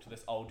talk to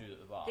this old dude at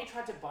the bar. He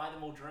tried to buy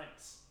them all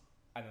drinks.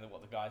 And then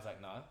the guy's like,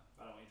 no.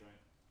 I don't want your drink.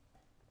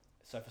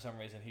 So for some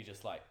reason he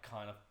just like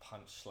kind of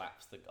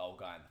slaps the old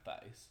guy in the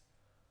face.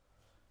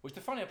 Which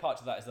the funnier part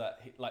to that is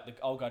that the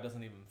old guy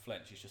doesn't even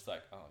flinch. He's just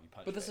like, oh, you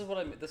punched me. But this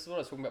is what I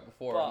was talking about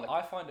before. But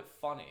I find it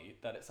funny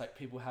that it's like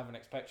people have an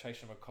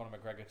expectation of Conor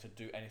McGregor to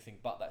do anything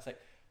but that. It's like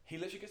he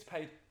literally gets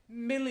paid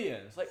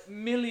millions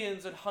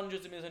and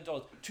hundreds of millions of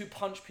dollars to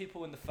punch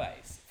people in the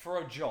face for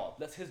a job.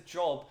 That's his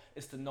job,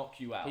 is to knock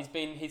you out. He's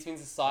been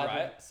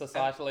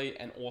societally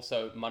and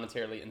also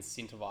monetarily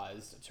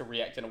incentivized to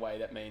react in a way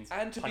that means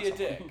and to be a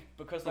dick,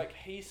 because like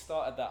he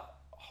started that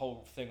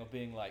whole thing of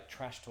being like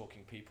trash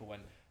talking people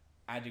and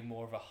adding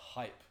more of a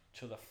hype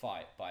to the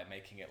fight by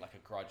making it like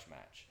a grudge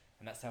match.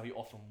 And that's how he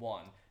often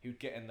won. He would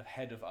get in the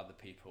head of other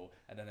people,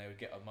 and then they would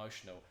get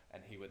emotional,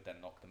 and he would then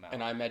knock them out.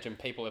 And I imagine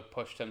people have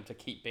pushed him to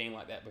keep being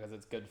like that because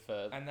it's good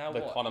for and now the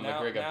what? Conor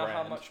McGregor now brand.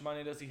 How much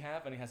money does he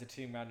have? And he has a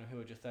team around him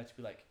who are just there to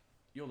be like,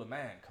 you're the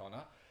man,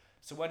 Conor.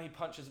 So when he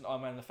punches an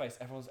Iron Man in the face,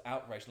 everyone's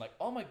outraged. Like,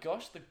 oh my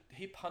gosh,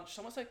 he punched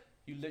someone. It's like,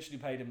 you literally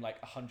paid him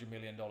like $100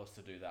 million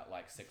to do that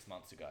like 6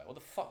 months ago. What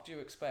the fuck do you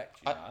expect,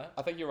 you know?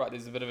 I think you're right.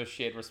 There's a bit of a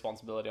shared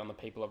responsibility on the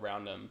people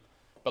around him.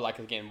 But like,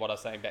 again, what I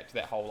was saying back to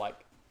that whole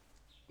like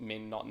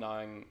men not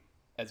knowing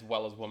as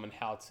well as women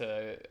how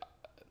to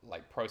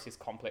like process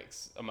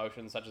complex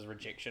emotions such as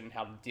rejection,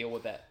 how to deal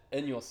with that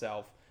in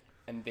yourself,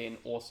 and then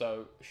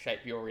also shape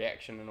your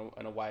reaction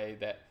in a way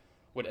that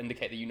would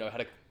indicate that you know how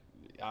to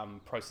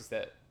process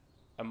that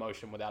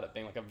emotion without it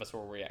being like a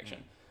visceral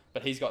reaction.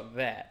 But he's got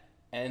that,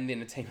 and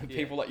then a team of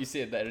people, like you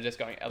said, that are just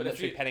going,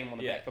 literally patting him on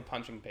the back for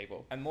punching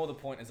people. And more the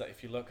point is that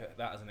if you look at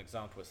that as an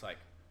example, it's like,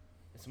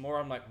 it's more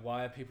I'm like,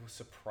 why are people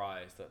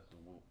surprised that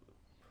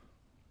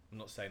I'm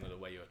not saying that the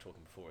way you were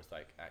talking before is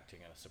like acting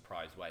in a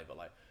surprised way, but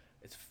like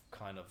it's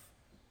kind of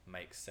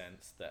makes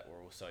sense that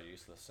we're all so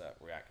useless at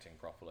reacting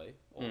properly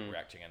or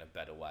reacting in a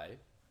better way.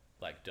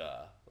 Like,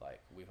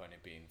 like we've only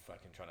been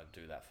fucking trying to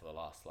do that for the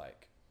last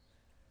like.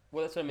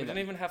 Well, that's what I mean. We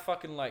didn't even have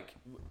fucking like,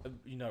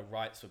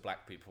 rights for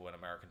black people in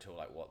America until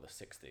like what, the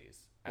 60s,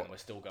 and we're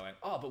still going,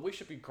 oh, but we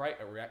should be great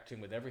at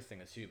reacting with everything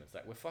as humans.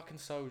 Like we're fucking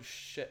so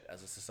shit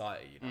as a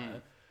society, you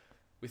know.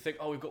 We think,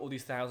 oh, we've got all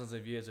these thousands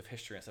of years of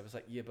history and stuff. It's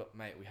like, yeah, but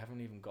mate, we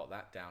haven't even got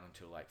that down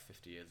until like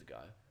 50 years ago.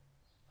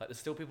 Like, there's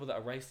still people that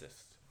are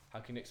racist. How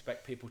can you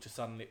expect people to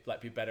suddenly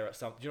like be better at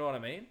something? Do you know what I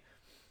mean?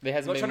 There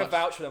hasn't I'm not been trying much... to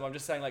vouch for them. I'm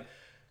just saying, like,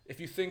 if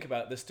you think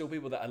about it, there's still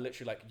people that are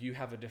literally like, you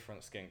have a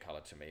different skin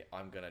color to me.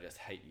 I'm gonna just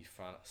hate you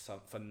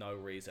for no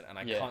reason, and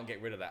I can't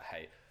get rid of that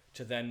hate.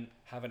 To then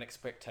have an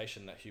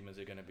expectation that humans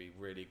are gonna be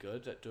really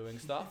good at doing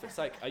stuff. It's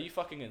like, are you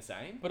fucking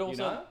insane? But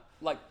also,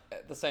 like,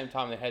 at the same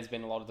time, there has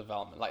been a lot of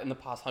development. Like, in the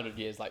past 100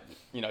 years, like,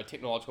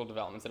 technological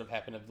developments that have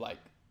happened have, like,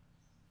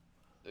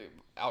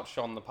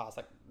 outshone the past,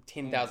 like,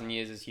 10,000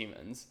 years as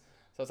humans.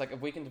 So it's like, if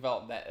we can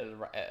develop that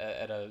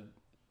at a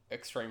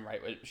extreme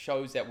rate, it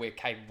shows that we're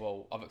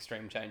capable of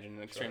extreme change in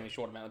an extremely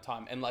short amount of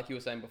time. And like you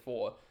were saying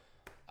before,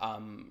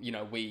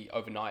 we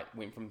overnight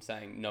went from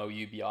saying no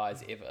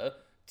UBIs ever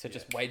to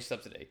just wage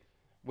subsidy.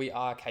 We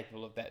are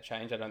capable of that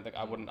change.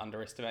 I wouldn't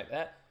underestimate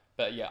that.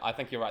 But yeah, I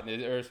think you're right.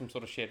 There is some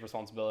sort of shared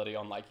responsibility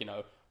on, like,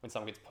 when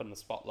someone gets put in the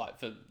spotlight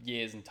for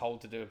years and told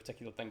to do a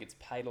particular thing, gets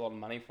paid a lot of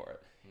money for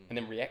it, and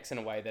then reacts in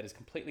a way that is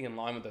completely in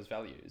line with those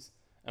values.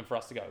 And for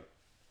us to go,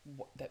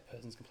 what, that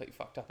person's completely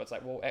fucked up. It's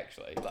like, well,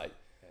 actually, like,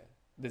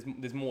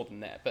 there's more than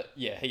that. But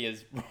yeah, he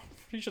is.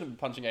 He shouldn't be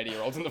punching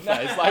 80-year-olds in the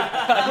face.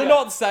 Like, we're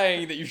not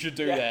saying that you should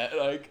do that.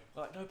 Like,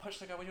 no, punch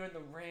the guy when you're in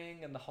the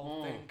ring and the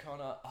whole thing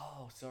kind of.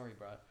 Oh, sorry,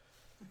 bro.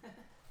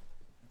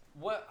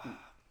 What?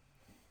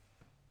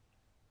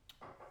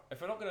 If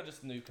we're not gonna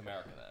just nuke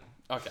America,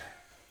 then okay.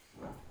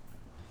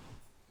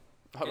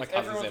 It's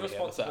everyone's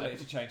responsibility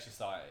to change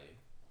society.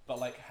 But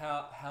like,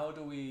 how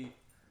do we?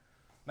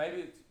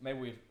 Maybe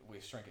we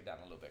shrink it down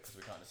a little bit, because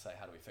we can't just say,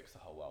 how do we fix the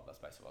whole world? That's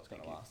basically what I was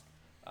going to ask.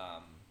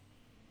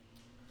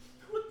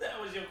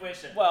 That was your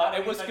question. Well,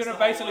 it was going to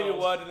basically be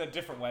worded in a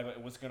different way, but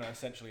it was going to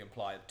essentially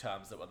imply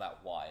terms that were that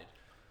wide.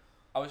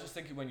 I was just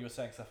thinking when you were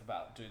saying stuff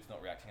about dudes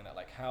not reacting in that,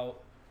 like how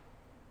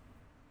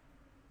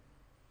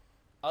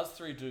us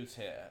three dudes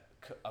here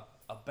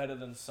are better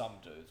than some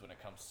dudes when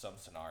it comes to some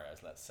scenarios,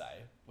 let's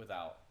say,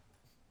 without...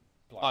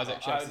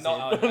 Isaac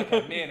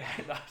okay, me and...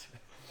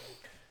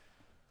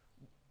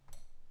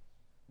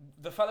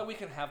 The fact that we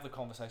can have the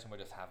conversation we're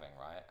just having,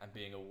 right, and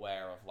being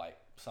aware of, like,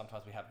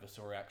 sometimes we have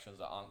visceral reactions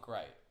that aren't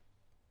great,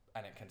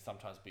 and it can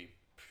sometimes be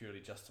purely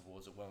just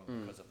towards a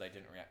woman because if they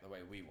didn't react the way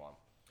we want,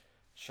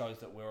 shows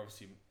that we're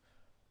obviously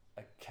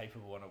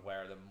capable and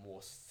aware than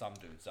more some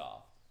dudes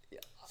are. Yeah.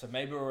 So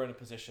maybe we're in a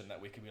position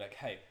that we can be like,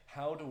 hey,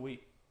 how do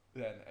we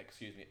then,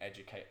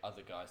 educate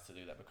other guys to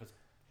do that? Because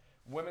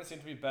women seem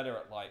to be better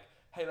at, like,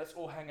 hey, let's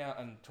all hang out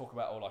and talk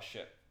about all our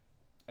shit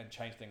and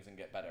change things and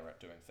get better at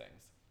doing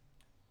things.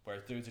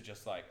 Whereas dudes are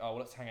just like, oh, well,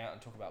 let's hang out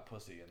and talk about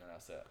pussy, and then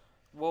that's it.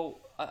 Well,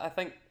 I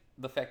think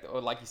the fact that,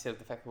 or like you said,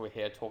 the fact that we're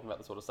here talking about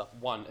this sort of stuff,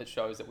 one, it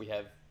shows that we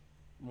have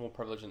more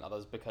privilege than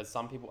others, because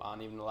some people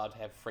aren't even allowed to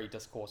have free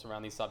discourse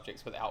around these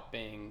subjects without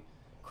being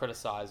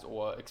criticised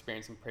or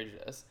experiencing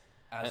prejudice.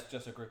 As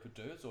just a group of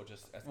dudes, or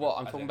just...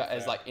 I'm talking about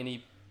as, like,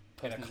 any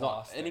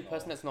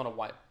person that's not a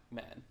white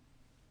man.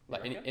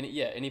 Like,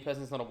 any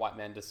person that's not a white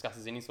man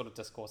discusses any sort of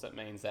discourse that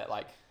means that,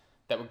 like,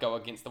 that would go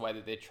against the way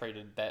that they're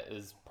treated, that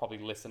is probably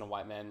less than a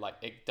white man. Like,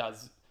 it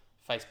does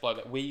face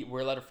blowback.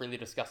 We're allowed to freely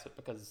discuss it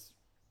because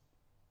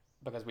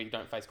we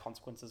don't face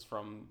consequences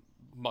from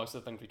most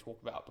of the things we talk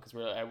about, because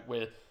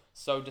we're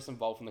so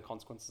disinvolved from the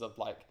consequences of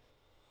like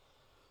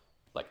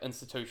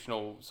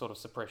institutional sort of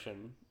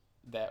suppression,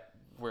 that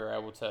we're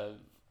able to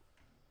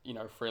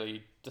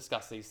freely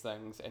discuss these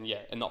things and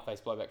not face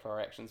blowback for our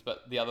actions.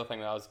 But the other thing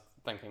that I was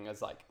thinking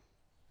is like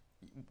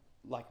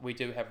we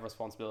do have a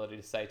responsibility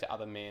to say to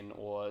other men,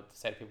 or to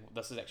say to people,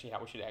 this is actually how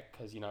we should act,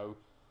 because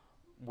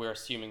we're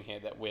assuming here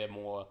that we're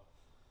more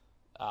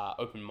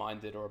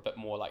open-minded or a bit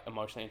more like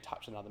emotionally in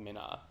touch than other men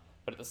are.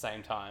 But at the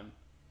same time,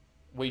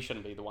 we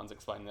shouldn't be the ones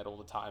explaining that all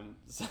the time.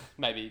 So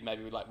maybe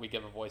we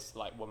give a voice to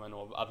like women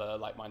or other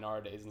like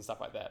minorities and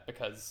stuff like that,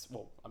 because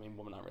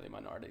women aren't really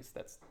minorities.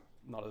 That's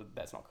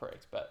not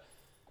correct. But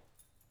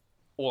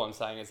all I'm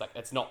saying is, like,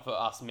 it's not for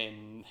us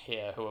men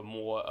here who are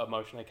more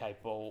emotionally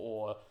capable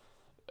or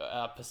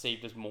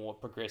perceived as more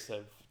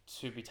progressive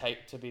to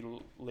be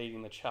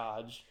leading the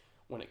charge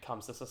when it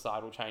comes to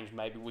societal change.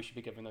 Maybe we should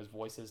be giving those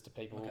voices to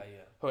people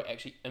who are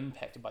actually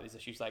impacted by these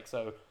issues. Like,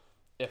 so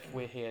if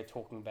we're here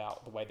talking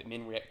about the way that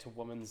men react to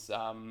women's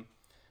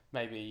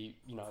maybe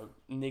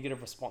negative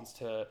response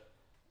to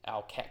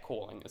our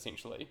catcalling,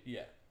 essentially.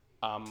 Yeah.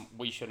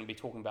 We shouldn't be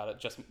talking about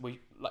it.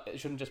 It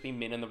shouldn't just be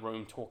men in the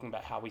room talking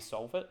about how we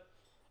solve it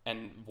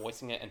and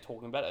voicing it and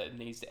talking about it. It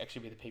needs to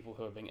actually be the people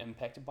who are being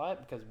impacted by it,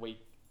 because we,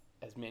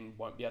 as men,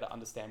 won't be able to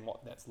understand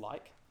what that's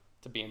like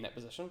to be in that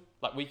position.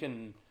 Like, we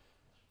can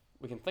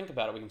think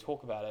about it, we can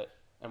talk about it,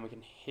 and we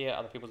can hear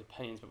other people's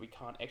opinions, but we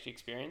can't actually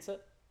experience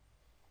it.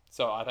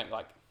 So I think,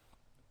 like,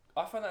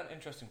 I find that an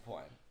interesting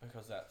point,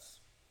 because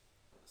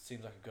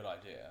seems like a good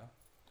idea,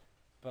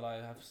 but I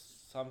have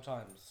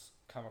sometimes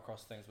come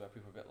across things where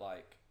people are a bit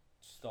like,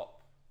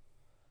 stop,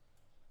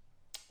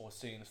 or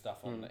seeing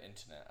stuff on the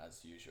internet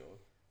as usual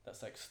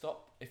that's like,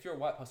 stop, if you're a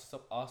white person,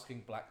 stop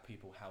asking black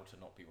people how to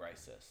not be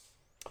racist.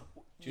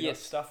 Do you know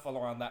stuff all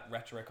around that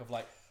rhetoric of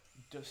like,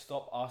 just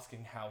stop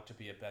asking how to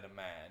be a better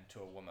man to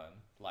a woman,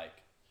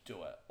 like,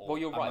 do it, or well,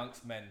 you're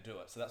amongst right. men do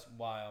it. So that's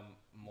why I'm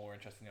more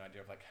interested in the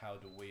idea of like, how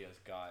do we as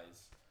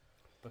guys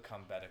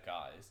become better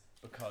guys,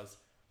 because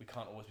we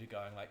can't always be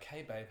going like,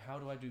 hey babe, how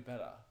do I do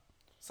better?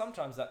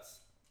 Sometimes that's,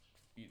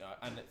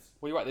 and it's...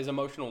 Well, you're right, there's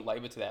emotional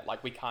labour to that.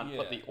 Like, we can't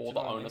put all the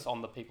onus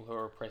on the people who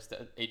are oppressed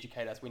to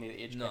educate us. We need to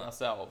educate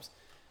ourselves.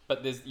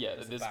 But there's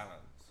a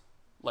balance.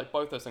 Like,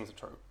 both those things are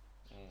true.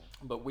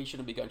 But we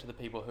shouldn't be going to the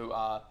people who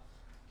are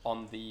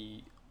on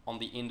the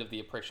end of the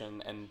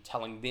oppression and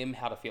telling them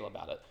how to feel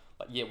about it.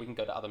 Like, yeah, we can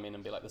go to other men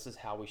and be like, this is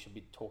how we should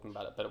be talking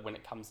about it. But when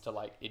it comes to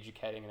like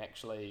educating and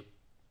actually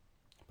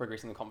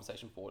progressing the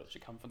conversation forward, it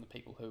should come from the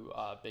people who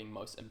are being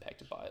most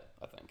impacted by it,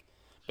 I think.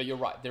 But you're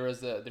right, there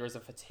is a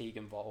fatigue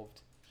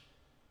involved.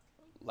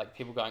 Like,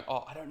 people going,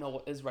 oh, I don't know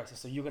what is racist,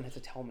 so you're going to have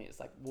to tell me. It's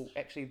like, well,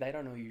 actually, they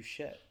don't know you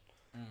shit.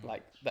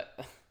 Like,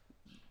 that...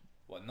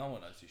 Well, no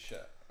one knows you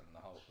shit. And the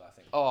whole, I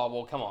think... Oh,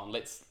 well, come on,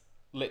 let's...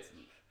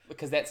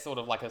 Because that's sort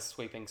of like a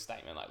sweeping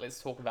statement. Like,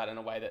 let's talk about it in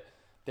a way that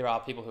there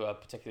are people who are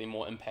particularly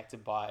more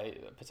impacted by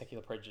a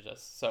particular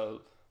prejudice.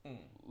 So,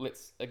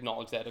 let's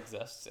acknowledge that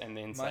exists, and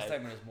then My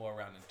statement is more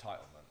around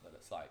entitlement, that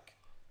it's like...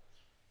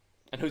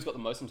 And who's got the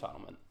most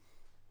entitlement?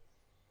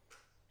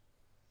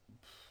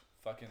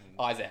 Fucking...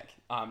 Isaac.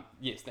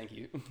 Yes, thank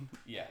you.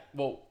 Yeah.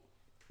 Well,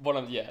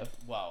 yeah.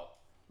 Well,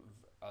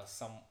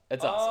 some...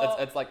 It's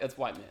us. It's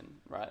white men,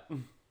 right?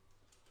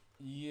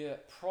 Yeah,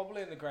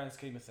 probably in the grand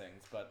scheme of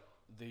things, but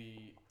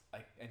the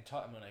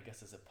entitlement, I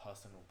guess, is a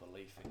personal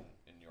belief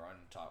in your own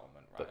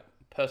entitlement, right? But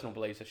personal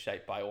beliefs are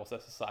shaped by also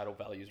societal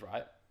values,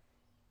 right?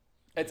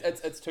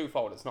 It's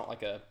twofold. It's not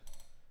like a...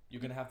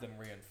 You're going to have them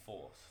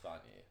reinforced,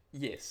 aren't you?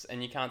 Yes,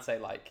 and you can't say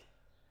like...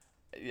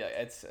 Yeah,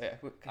 it's...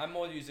 I'm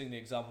more using the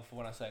example for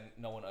when I say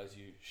no one owes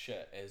you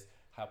shit, is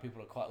how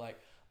people are quite like,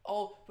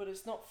 oh, but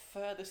it's not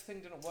fair, this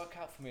thing didn't work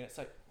out for me. And it's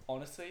like,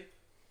 honestly,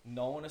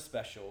 no one is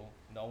special,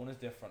 no one is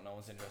different, no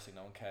one's interesting,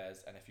 no one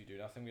cares, and if you do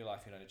nothing in your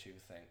life, you don't achieve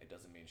a thing, it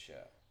doesn't mean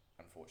shit,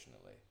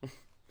 unfortunately.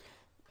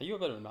 Are you a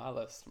bit of a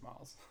nihilist,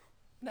 Miles?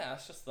 Nah,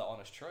 it's just the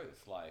honest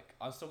truth. Like,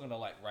 I'm still gonna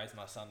like raise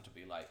my son to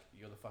be like,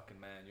 you're the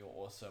fucking man, you're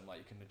awesome, like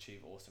you can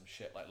achieve awesome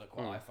shit, like look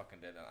what I fucking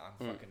did, and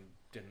I'm fucking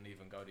didn't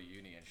even go to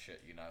uni and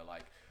shit,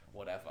 like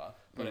whatever.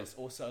 But it's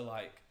also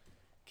like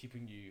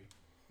keeping you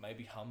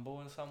maybe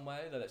humble in some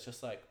way, that it's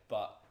just like,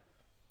 but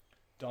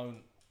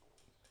don't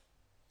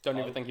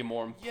ever think you're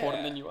more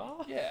important than you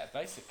are? Yeah,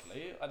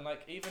 basically. And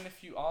like, even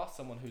if you are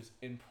someone who's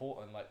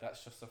important, like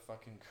that's just a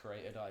fucking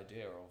created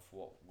idea of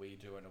what we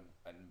do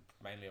and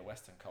mainly a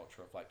Western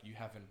culture of like, you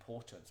have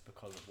importance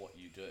because of what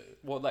you do.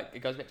 Well, like, it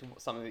goes back to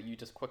something that you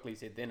just quickly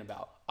said then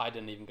about, I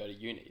didn't even go to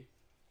uni.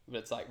 But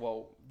it's like,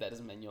 well, that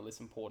doesn't mean you're less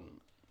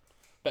important.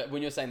 But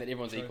when you're saying that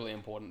everyone's equally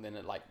important, then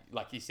it like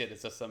you said,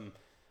 it's just some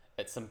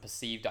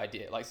perceived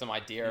idea, like some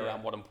idea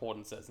around what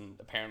importance is, and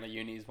apparently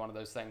uni is one of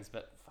those things,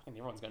 but fucking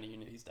everyone's going to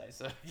uni these days,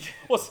 so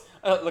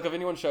look, if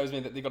anyone shows me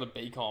that they got a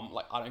BCom,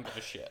 like, I don't give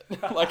a shit.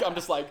 Like, I'm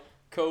just like,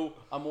 cool,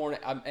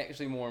 I'm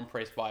actually more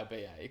impressed by a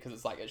BA, because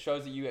it's like, it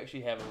shows that you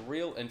actually have a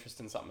real interest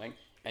in something,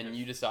 and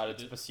you decided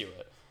to pursue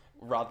it,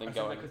 rather than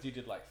going... Because you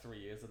did like 3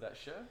 years of that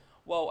shit?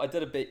 Well,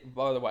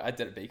 by the way, I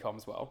did a BCom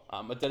as well.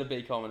 I did a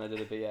BCom and I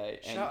did a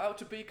BA. And shout out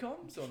to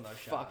BComs or no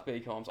shout fuck out?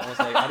 BComs,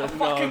 honestly, I didn't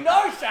know. Fucking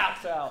no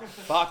shout out!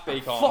 Fuck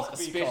BComs, Fuck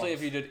especially BComs.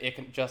 if you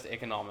did just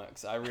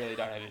economics. I really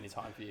don't have any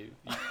time for you.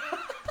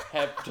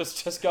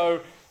 Just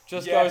go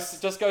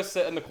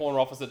sit in the corner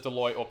office at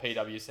Deloitte or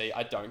PwC.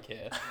 I don't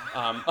care.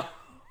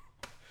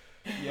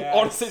 Yes.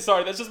 Honestly,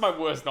 sorry, that's just my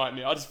worst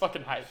nightmare. I just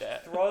fucking hate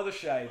that. Throw the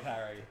shade,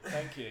 Harry.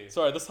 Thank you.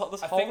 Sorry, this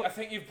whole... I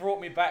think you've brought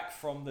me back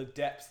from the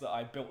depths that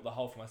I built the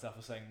hole for myself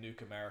of saying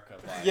nuke America.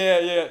 Like,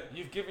 Yeah.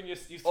 You've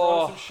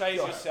thrown some shade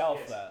God. yourself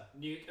Yes. there.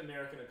 Nuke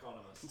American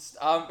economists.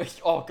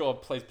 Oh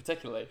god, please,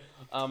 particularly.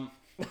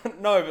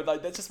 No, but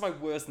like, that's just my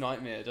worst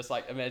nightmare. Just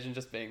like, imagine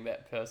just being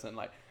that person,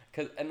 like,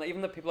 and even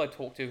the people I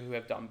talk to who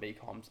have done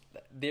BComs,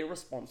 their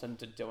response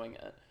into doing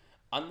it,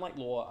 unlike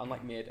law,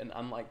 unlike med, and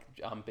unlike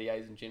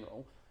BAs in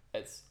general,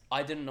 it's,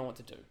 I didn't know what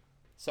to do,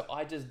 so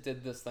I just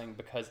did this thing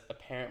because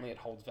apparently it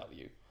holds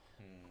value.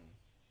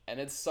 And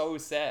it's so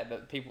sad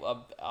that people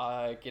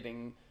are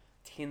getting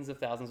tens of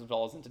thousands of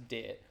dollars into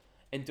debt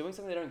and doing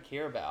something they don't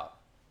care about,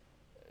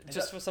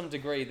 just for some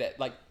degree that,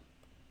 like,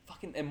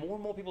 fucking, and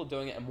more people are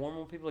doing it, and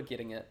more people are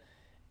getting it,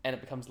 and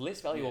it becomes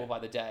less valuable Yeah. by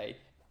the day,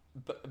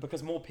 but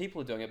because more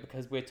people are doing it,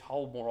 because we're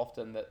told more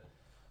often that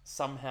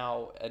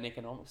somehow an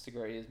economics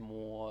degree is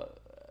more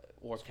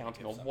or It's gonna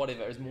accounting give or something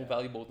whatever to is you, more yeah.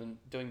 valuable than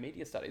doing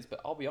media studies.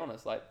 But I'll be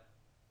honest, like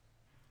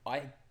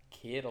I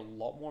cared a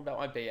lot more about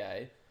my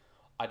BA.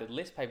 I did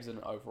less papers in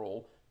it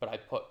overall, but I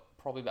put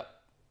probably about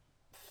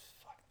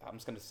I'm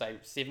just going to say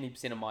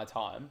 70% of my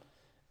time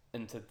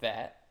into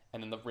that,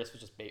 and then the rest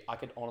was just I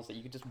could honestly,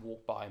 you could just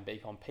walk by in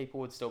BCom, people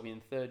would still be in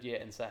third year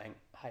and saying,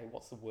 hey,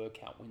 what's the word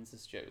count, when's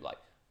this due? Like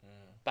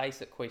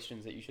basic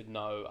questions that you should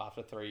know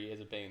after 3 years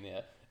of being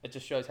there. It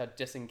just shows how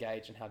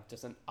disengaged and how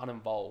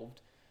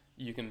uninvolved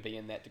you can be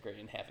in that degree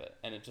and have it.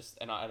 And it just,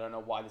 and I don't know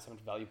why there's so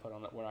much value put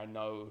on it when I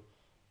know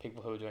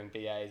people who are doing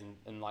BAs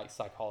in like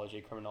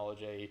psychology,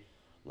 criminology,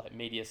 like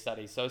media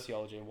studies,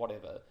 sociology and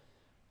whatever,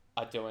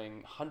 are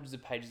doing hundreds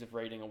of pages of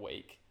reading a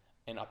week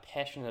and are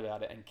passionate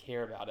about it and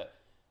care about it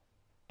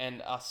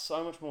and are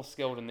so much more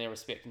skilled in their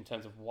respect in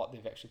terms of what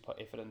they've actually put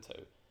effort into.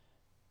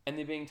 And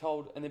they're being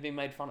told and they're being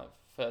made fun of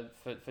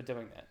for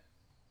doing that.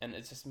 And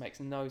it just makes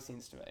no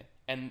sense to me.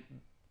 And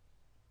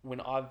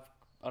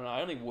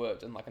I only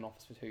worked in like an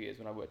office for 2 years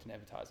when I worked in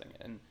advertising,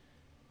 and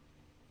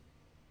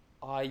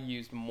I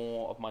used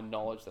more of my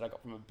knowledge that I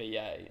got from a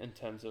BA in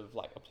terms of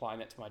like applying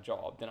that to my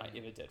job than I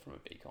ever did from a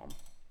BCom.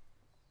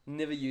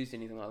 Never used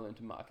anything I learned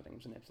in marketing. It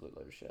was an absolute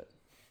load of shit.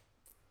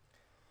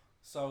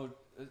 So,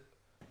 do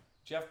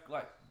you have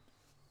like?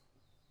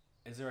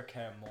 Is there a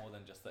care more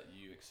than just that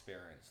you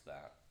experience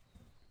that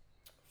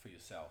for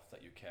yourself?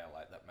 That you care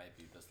like that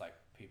maybe there's like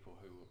people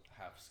who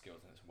have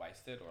skills and it's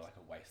wasted, or like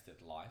a wasted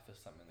life is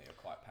something that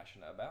you're quite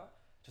passionate about.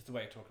 Just the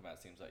way you're talking about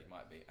it seems like you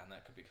might be, and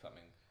that could be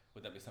something.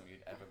 Would that be something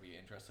you'd ever be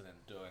interested in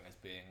doing? As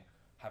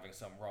having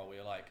some role where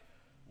you're like,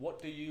 what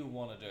do you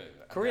want to do?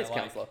 And Careers they're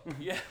like, counsellor.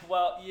 Yeah,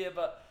 well, yeah,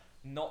 but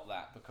not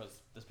that,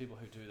 because there's people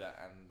who do that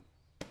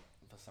and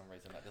for some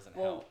reason that doesn't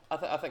help.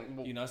 I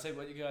think You know, say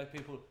what you guys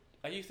people.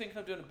 Are you thinking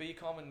of doing a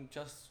BCom and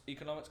just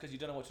economics because you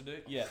don't know what to do?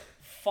 Yeah,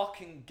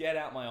 fucking get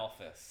out my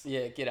office.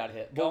 Yeah, get out of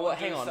here. Go and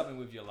hang do on. something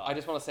with your life. I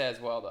just want to say as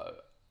well though,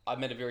 I've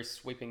made a very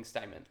sweeping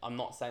statement. I'm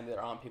not saying that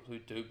there aren't people who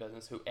do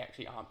business who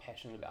actually aren't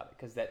passionate about it,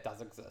 because that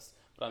does exist.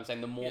 But I'm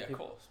saying the more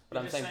people. Of course. But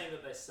I'm just saying.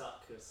 that they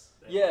suck because.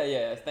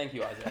 Yeah. Thank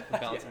you, Isaac, for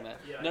balancing that.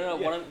 Yeah. No.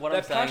 Yeah. What They're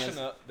I'm saying is.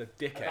 passionate, the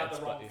dickheads. About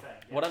the wrong but thing.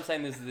 Yeah. What I'm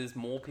saying is there's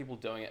more people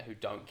doing it who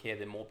don't care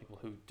than more people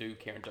who do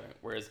care and don't.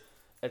 Whereas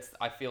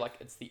I feel like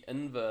it's the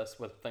inverse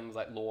with things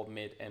like law,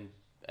 med, and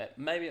I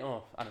don't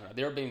know.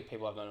 There have been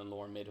people I've known in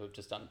law and med who have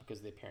just done it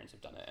because their parents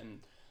have done it,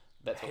 and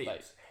that's what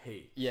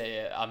they.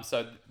 Yeah.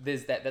 So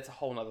there's that. That's a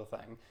whole other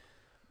thing.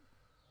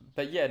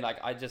 But yeah, like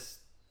I just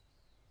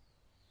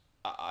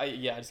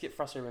get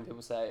frustrated when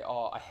people say,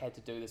 "Oh, I had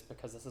to do this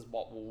because this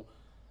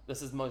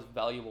is most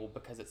valuable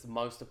because it's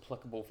most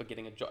applicable for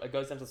getting a job." It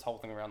goes into this whole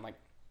thing around like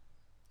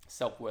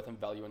self-worth and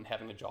value and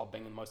having a job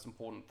being the most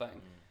important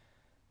thing.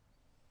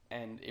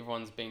 And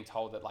everyone's being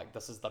told that like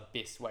this is the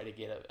best way to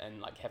get it,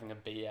 and like having a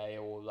BA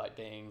or like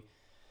being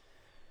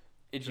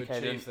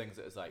educated. To achieve things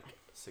that is like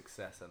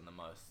success in the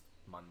most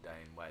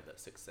mundane way that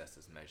success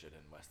is measured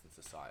in Western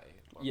society.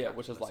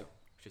 Which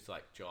is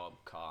like job,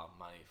 car,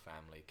 money,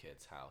 family,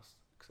 kids, house,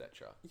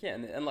 etc. Yeah,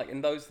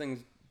 and those things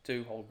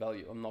do hold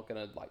value. I'm not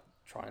gonna like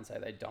try and say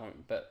they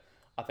don't, but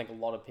I think a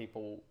lot of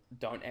people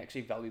don't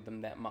actually value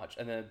them that much,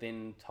 and they're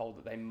then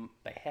told that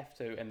they have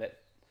to, and that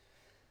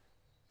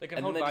they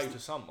can hold value to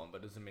someone,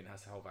 but doesn't mean it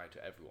has to hold value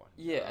to everyone.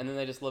 Yeah, and then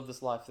they just live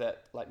this life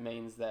that like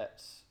means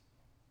that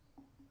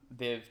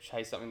they've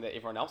chased something that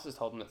everyone else has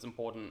told them that's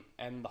important,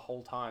 and the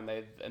whole time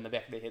they've in the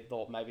back of their head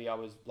thought maybe I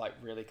was like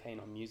really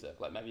keen on music,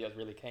 like maybe I was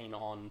really keen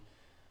on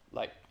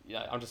like, you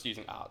know, I'm just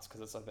using arts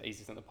because it's like the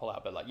easiest thing to pull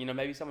out, but like, you know,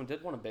 maybe someone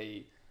did want to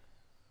be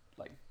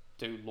like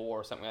do law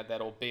or something like that,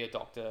 or be a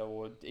doctor,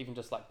 or even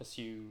just like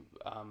pursue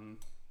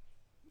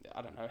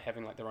I don't know,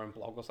 having like their own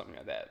blog or something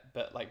like that,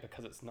 but like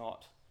because it's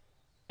not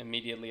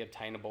immediately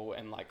obtainable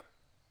and like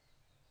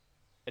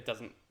it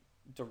doesn't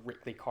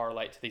directly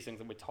correlate to these things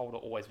that we're told are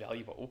always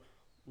valuable,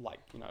 like,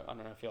 you know, I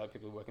don't know, I feel like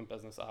people who work in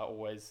business are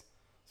always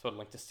sort of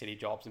linked to steady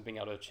jobs and being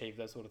able to achieve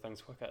those sort of things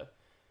quicker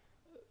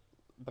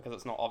because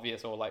it's not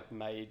obvious or like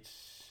made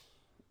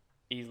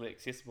easily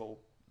accessible.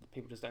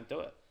 People just don't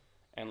do it.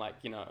 And like,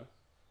 you know,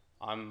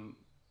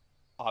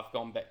 I've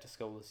gone back to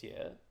school this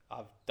year.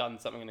 I've done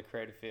something in a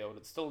creative field.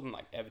 It's still in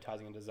like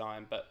advertising and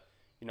design, but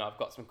you know, I've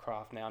got some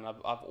craft now, and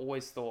I've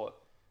always thought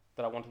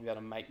that I wanted to be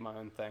able to make my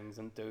own things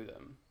and do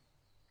them.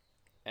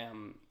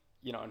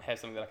 You know, and have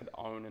something that I could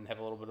own and have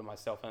a little bit of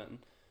myself in.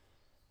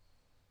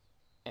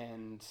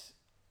 And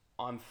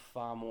I'm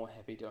far more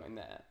happy doing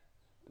that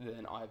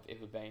than I've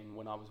ever been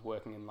when I was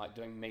working in like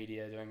doing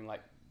media, doing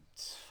like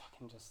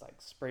fucking just like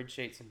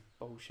spreadsheets and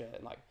bullshit.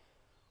 And like,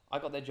 I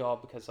got that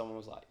job because someone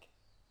was like,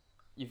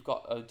 "You've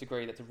got a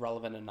degree that's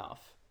relevant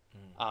enough.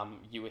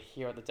 You were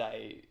here at the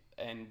day,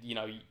 and you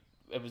know."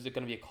 It was going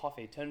to be a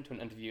coffee, turned into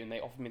an interview, and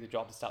they offered me the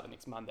job to start the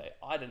next Monday.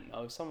 I didn't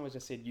know. Someone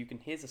just said,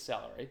 here's a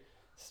salary,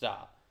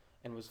 start.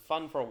 And it was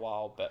fun for a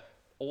while, but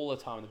all the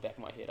time in the back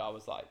of my head, I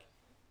was like,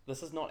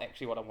 this is not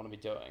actually what I want to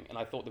be doing. And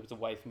I thought there was a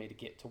way for me to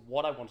get to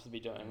what I wanted to be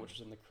doing, which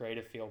was in the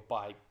creative field,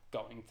 by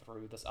going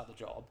through this other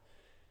job.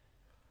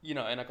 You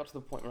know, and I got to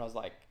the point where I was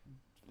like,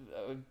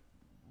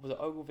 was at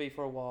Ogilvy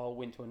for a while,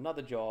 went to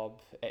another job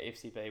at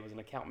FCB, was an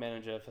account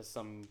manager for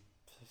some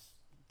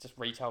just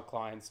retail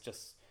clients.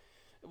 Just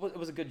it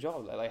was a good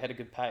job. Like, they had a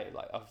good pay.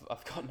 Like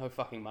I've got no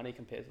fucking money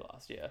compared to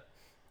last year,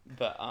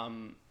 but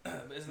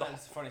but isn't that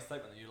just a funny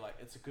statement that you're like,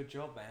 it's a good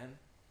job, man?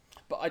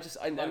 But I just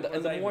and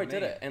the more I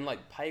did it, and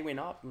like pay went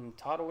up and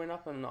title went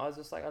up, and I was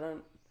just like,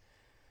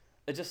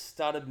 it just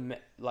started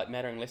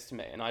mattering less to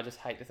me. And I just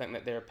hate to think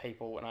that there are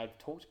people, and I've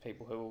talked to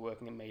people who are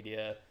working in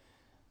media,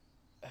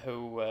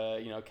 who were,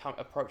 you know,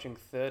 approaching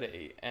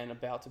 30 and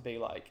about to be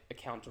like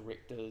account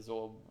directors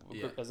or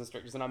group business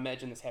directors. And I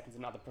imagine this happens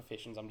in other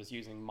professions. I'm just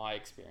using my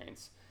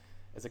experience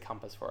as a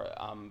compass for it.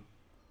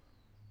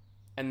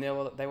 And they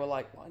were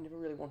like, well, I never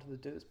really wanted to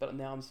do this, but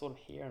now I'm sort of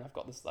here, and I've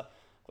got this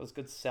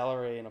good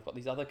salary, and I've got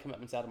these other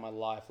commitments out of my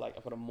life. Like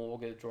I've got a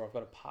mortgage, or I've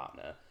got a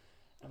partner.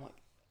 And I'm like,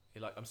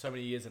 you're like, I'm so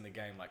many years in the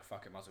game, like,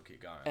 fuck it, might as well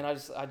keep going. And I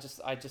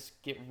just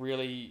get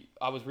really,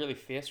 I was really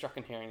fear-struck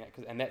in hearing that,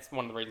 and that's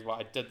one of the reasons why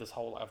I did this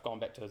whole, like, I've gone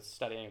back to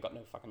studying, I've got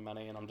no fucking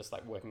money, and I'm just,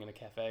 like, working in a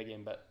cafe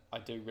again, but I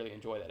do really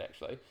enjoy that,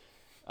 actually.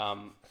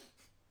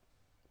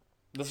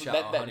 That's the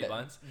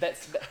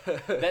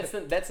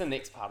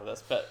next part of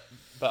this, but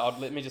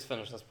let me just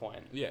finish this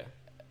point. Yeah.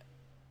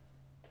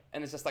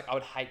 And it's just, like, I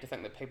would hate to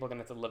think that people are going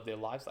to have to live their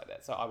lives like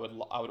that, so I would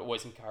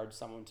always encourage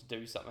someone to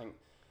do something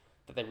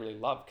that they really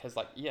love, because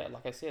like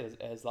I said,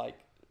 as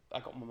like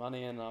I got my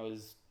money and I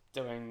was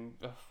doing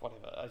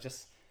whatever,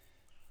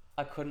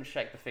 I couldn't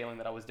shake the feeling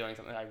that I was doing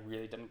something I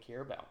really didn't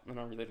care about and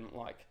I really didn't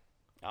like,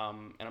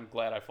 and I'm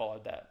glad I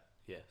followed that.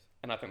 Yes.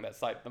 And I think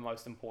that's like the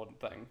most important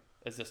thing,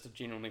 is just to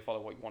genuinely follow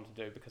what you want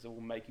to do, because it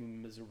will make you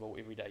miserable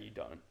every day you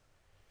don't.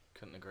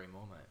 Couldn't agree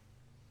more, mate.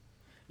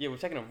 Yeah,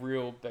 we've taken a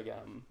real big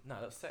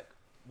No, that's sick.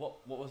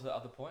 What was the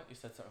other point? You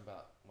said something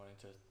about wanting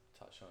to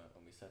touch on it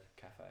when we said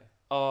cafe.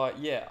 Oh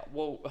yeah,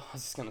 well, I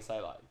was just gonna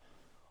say, like,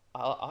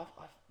 I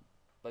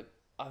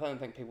don't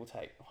think people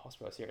take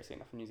hospitality seriously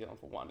enough in New Zealand,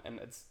 for one, and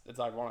it's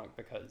ironic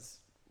because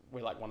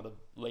we're like one of the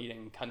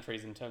leading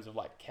countries in terms of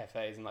like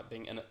cafes and like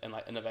being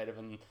like innovative,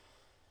 and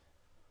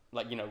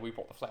like, you know, we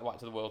brought the flat white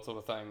to the world sort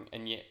of thing,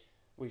 and yet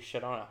we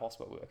shit on our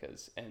hospital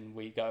workers, and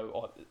we go,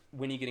 oh,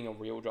 when are you getting a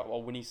real job,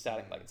 or when are you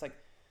starting? Like, it's like,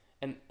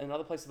 and in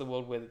other places of the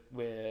world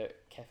where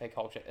cafe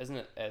culture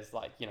isn't as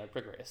like, you know,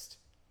 progressed,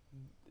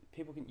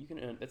 you can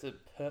earn, it's a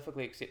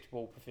perfectly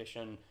acceptable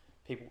profession,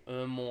 people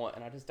earn more,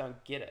 and I just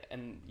don't get it.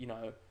 And, you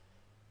know,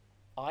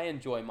 I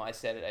enjoy my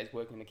Saturdays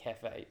working in a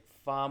cafe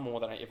far more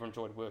than I ever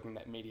enjoyed working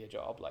that media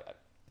job. Like,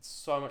 it's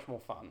so much more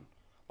fun.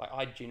 Like,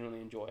 I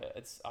genuinely enjoy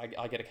it.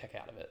 I get a kick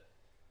out of it.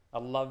 I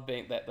love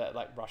being that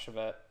like rush of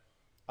it.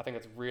 I think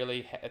it's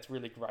really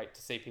great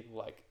to see people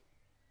like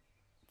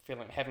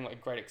having like a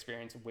great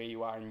experience of where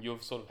you are, and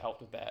you've sort of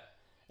helped with that.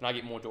 And I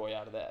get more joy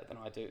out of that than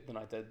I did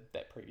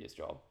that previous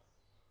job.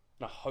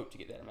 And I hope to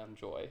get that amount of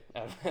joy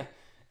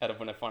out of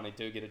when I finally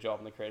do get a job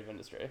in the creative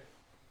industry.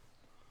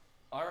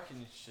 I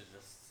reckon you should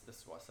just, this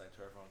is what I say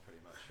to everyone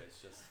pretty much, it's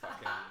just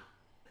fucking,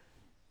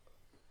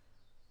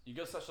 you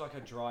got such like a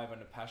drive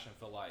and a passion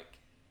for like,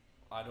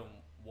 I don't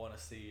want to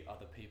see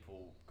other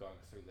people going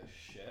through this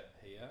shit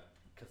here,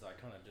 because I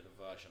kind of did a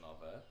version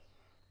of it,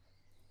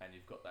 and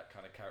you've got that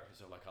kind of character,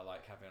 so like I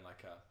like having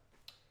like a,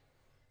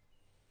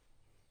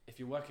 if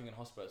you're working in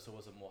hospital, it's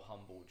always a more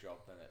humble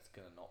job than it's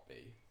going to not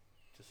be,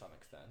 to some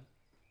extent.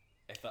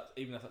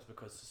 Even if that's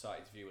because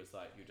society's view is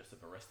like, you're just a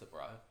barista,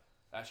 bro.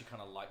 I actually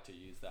kind of like to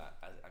use that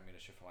as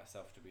ammunition for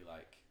myself, to be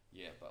like,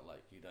 yeah, but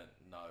like, you don't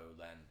know,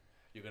 then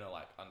you're gonna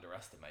like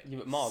underestimate me. Yeah,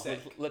 but Miles,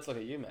 let's look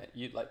at you, mate.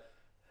 You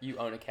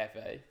own a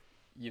cafe.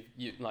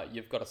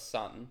 You've got a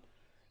son.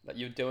 Like,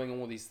 you're doing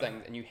all these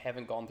things, and you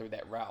haven't gone through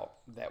that route.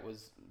 That we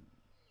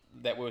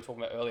were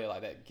talking about earlier,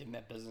 like that, getting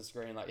that business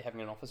degree and like having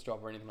an office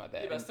job or anything like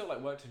that. Yeah, but I still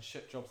like worked in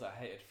shit jobs that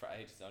I hated for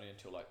ages, only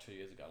until like 2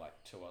 years ago, like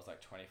till I was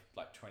like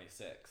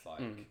 26,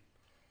 like.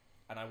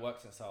 And I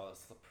worked since I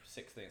was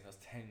 16, so that's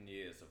 10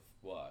 years of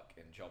work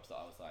in jobs that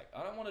I was like,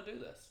 I don't want to do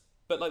this.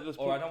 But like,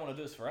 I don't want to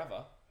do this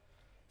forever.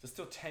 There's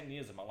still 10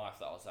 years of my life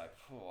that I was like,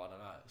 I don't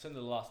know. It's in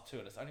the last 2,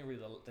 and it's only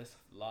really this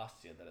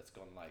last year that it's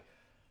gone like,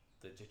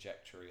 the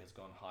trajectory has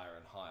gone higher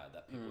and higher,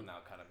 that people now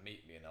kind of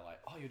meet me and they're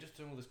like, oh, you're just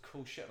doing all this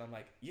cool shit. And I'm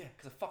like, yeah,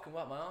 because I fucking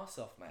work my ass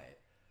off, mate.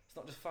 It's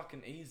not just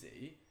fucking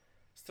easy.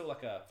 Still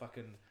like a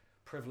fucking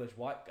privileged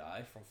white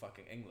guy from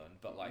fucking England,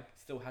 but like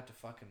still had to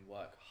fucking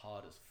work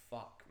hard as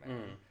fuck,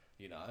 man.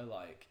 You know,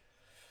 like,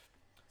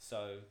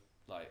 so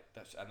like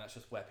that's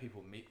just where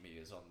people meet me,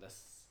 is on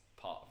this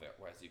part of it,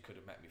 whereas you could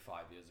have met me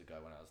 5 years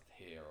ago when I was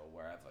here or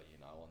wherever, you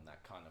know, on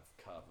that kind of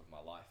curve of my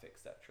life,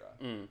 etc.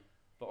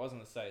 But what I was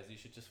going to say is, you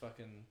should just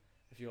fucking,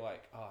 if you're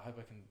like, oh, I hope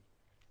I can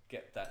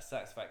get that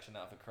satisfaction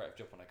out of a creative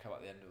job when I come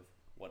at the end of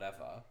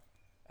whatever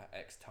at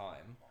X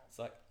time, it's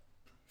like,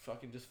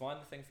 fucking just find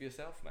the thing for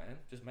yourself, man.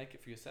 Just make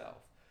it for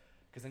yourself.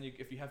 Because then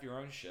if you have your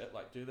own shit,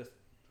 like do this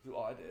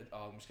what I did.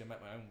 Oh, I'm just gonna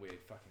make my own weird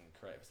fucking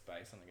creative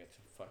space, and I get to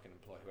fucking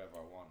employ whoever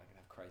I want. I can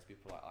have crazy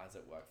people like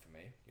Isaac work for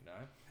me, you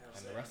know,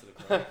 and the rest of the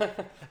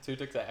crew. 2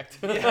 ticks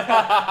act.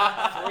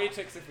 3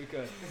 ticks if we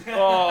could.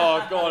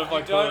 Oh god, if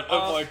I could, if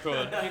I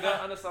could. If you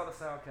don't understand the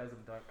sarcasm,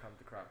 don't come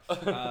to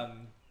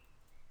Crumbs.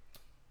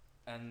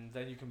 And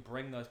then you can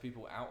bring those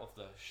people out of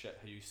the shit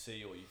who you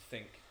see or you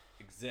think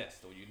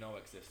exist or you know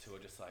exist, who are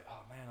just like,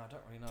 oh man, I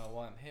don't really know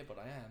why I'm here, but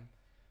I am.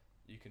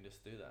 You can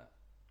just do that.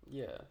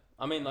 Yeah,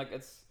 I mean, like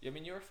it's. I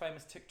mean, you're a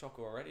famous TikToker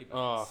already, man.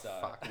 Oh so.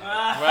 fuck! No.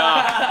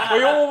 Wow,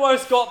 we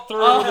almost got through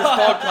this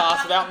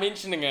podcast without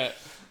mentioning it.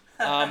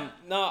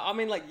 No, I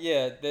mean, like,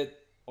 yeah, that.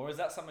 Or is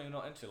that something you're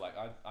not into? Like,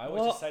 I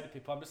always just say to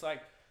people, I'm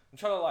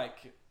trying to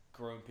like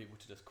groom people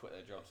to just quit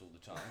their jobs all the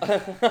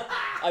time.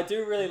 I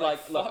do really like.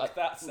 Fuck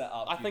that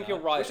setup. I think you're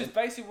right. Which is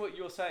basically what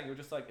you're saying. You're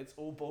just like, it's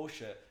all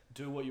bullshit.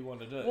 Do what you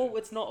want to do. Well,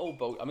 it's not all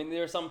bullshit. I mean,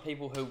 there are some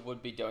people who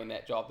would be doing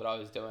that job that I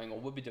was doing, or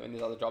would be doing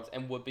these other jobs,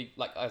 and would be,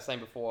 like I was saying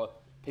before,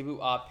 people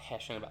who are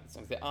passionate about these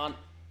things. There aren't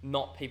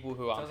not people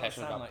who aren't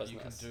passionate about business. You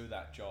can do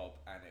that job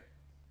and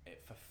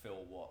it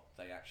fulfill what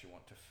they actually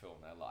want to fulfill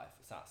in their life.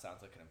 That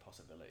sounds like an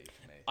impossibility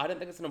to me. I don't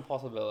think it's an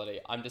impossibility.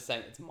 I'm just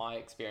saying it's my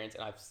experience,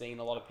 and I've seen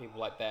a lot of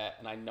people like that,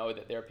 and I know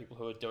that there are people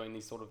who are doing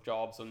these sort of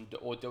jobs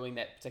or doing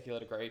that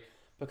particular degree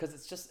because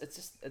it just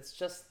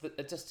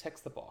ticks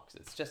the box.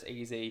 It's just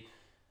easy.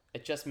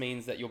 It just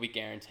means that you'll be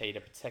guaranteed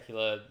a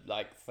particular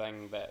like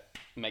thing that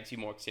makes you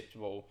more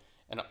acceptable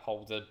and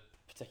upholds a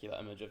particular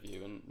image of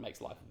you and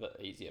makes life a bit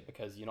easier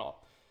because you're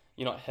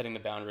not hitting the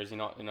boundaries, you're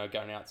not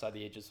going outside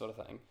the edges sort of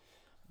thing.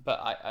 But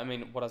I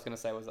mean, what I was going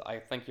to say was I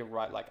think you're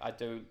right. Like I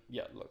do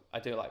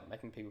like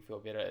making people feel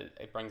better.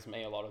 It brings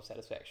me a lot of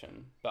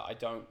satisfaction, but I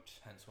don't.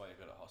 Hence why you're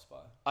good at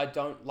hospital. I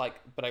don't like,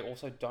 but I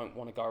also don't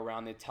want to go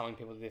around there telling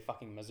people that they're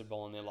fucking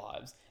miserable in their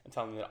lives and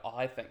telling them that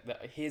I think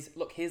that here's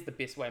the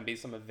best way and be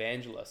some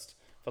evangelist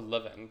for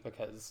living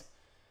because,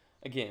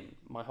 again,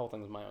 my whole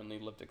thing is my only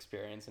lived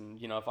experience,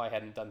 and you know, if I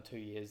hadn't done 2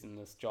 years in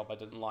this job I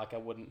didn't like, I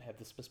wouldn't have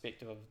this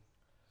perspective of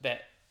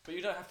that. But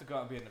you don't have to go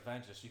out and be an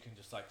evangelist. You can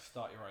just like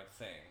start your own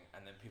thing,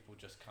 and then people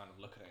just kind of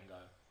look at it and go,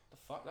 "The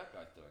fuck, that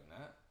guy's doing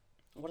that."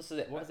 What does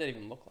that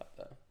even look like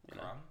though?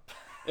 You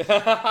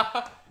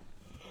know?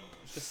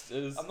 Just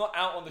is. I'm not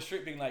out on the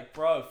street being like,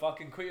 "Bro,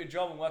 fucking quit your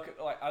job and work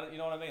at like," you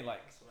know what I mean? Like,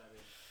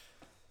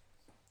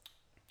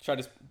 should I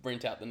just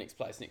rent out the next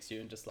place next to you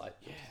and just like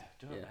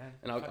do it, man.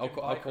 And I'll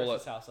call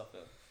it house up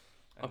there.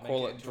 I'll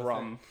call it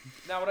Drum.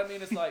 Now what I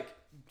mean is like.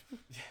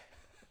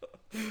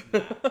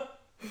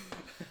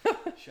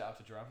 Shout out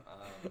to Drum.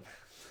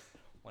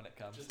 When it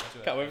comes.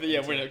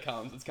 When it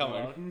comes, it's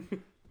coming.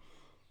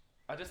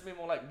 I just mean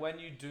more like when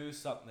you do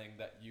something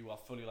that you are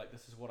fully like,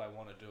 this is what I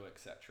want to do,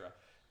 etc.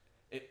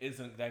 It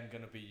isn't then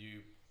going to be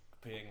you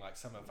being like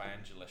some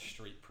evangelist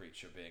street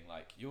preacher being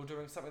like, you're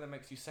doing something that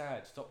makes you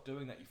sad. Stop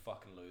doing that, you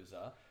fucking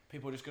loser.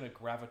 People are just going to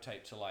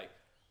gravitate to like,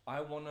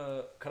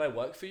 could I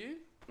work for you?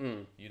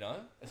 You know,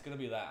 it's going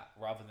to be that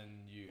rather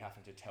than you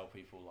having to tell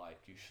people like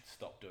you should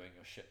stop doing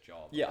your shit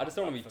job. Yeah, I just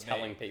don't want to be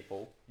telling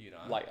people. You know,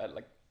 like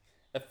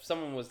if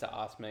someone was to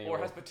ask me, or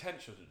has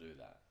potential to do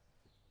that.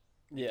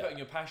 Yeah, putting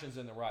your passions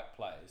in the right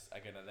place are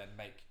going to then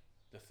make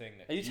the thing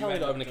that. Are you telling me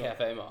to open a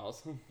cafe,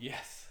 Miles?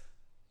 Yes.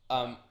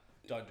 Don't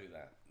do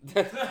that.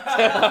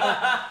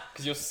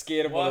 Because you're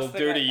scared of what it'll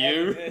do to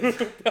you.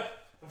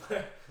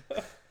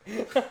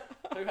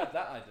 Who had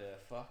that idea?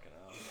 Fucking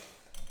hell.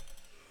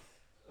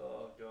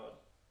 Oh god.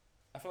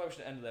 I feel like we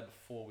should end it there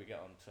before we get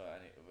on to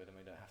any. We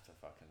don't have to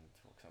fucking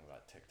talk something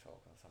about TikTok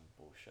or some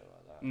bullshit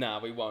like that.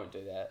 Nah, we won't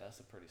do that. That's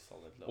a pretty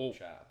solid little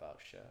chat about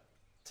shit.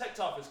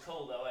 TikTok is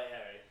cool though, eh,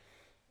 Harry?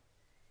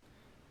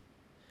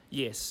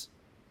 Yes,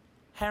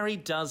 Harry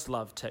does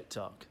love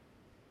TikTok.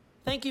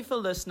 Thank you for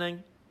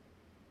listening.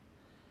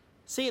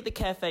 See you at the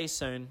cafe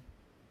soon.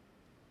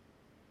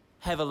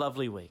 Have a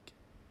lovely week.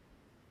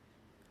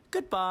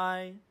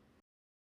 Goodbye.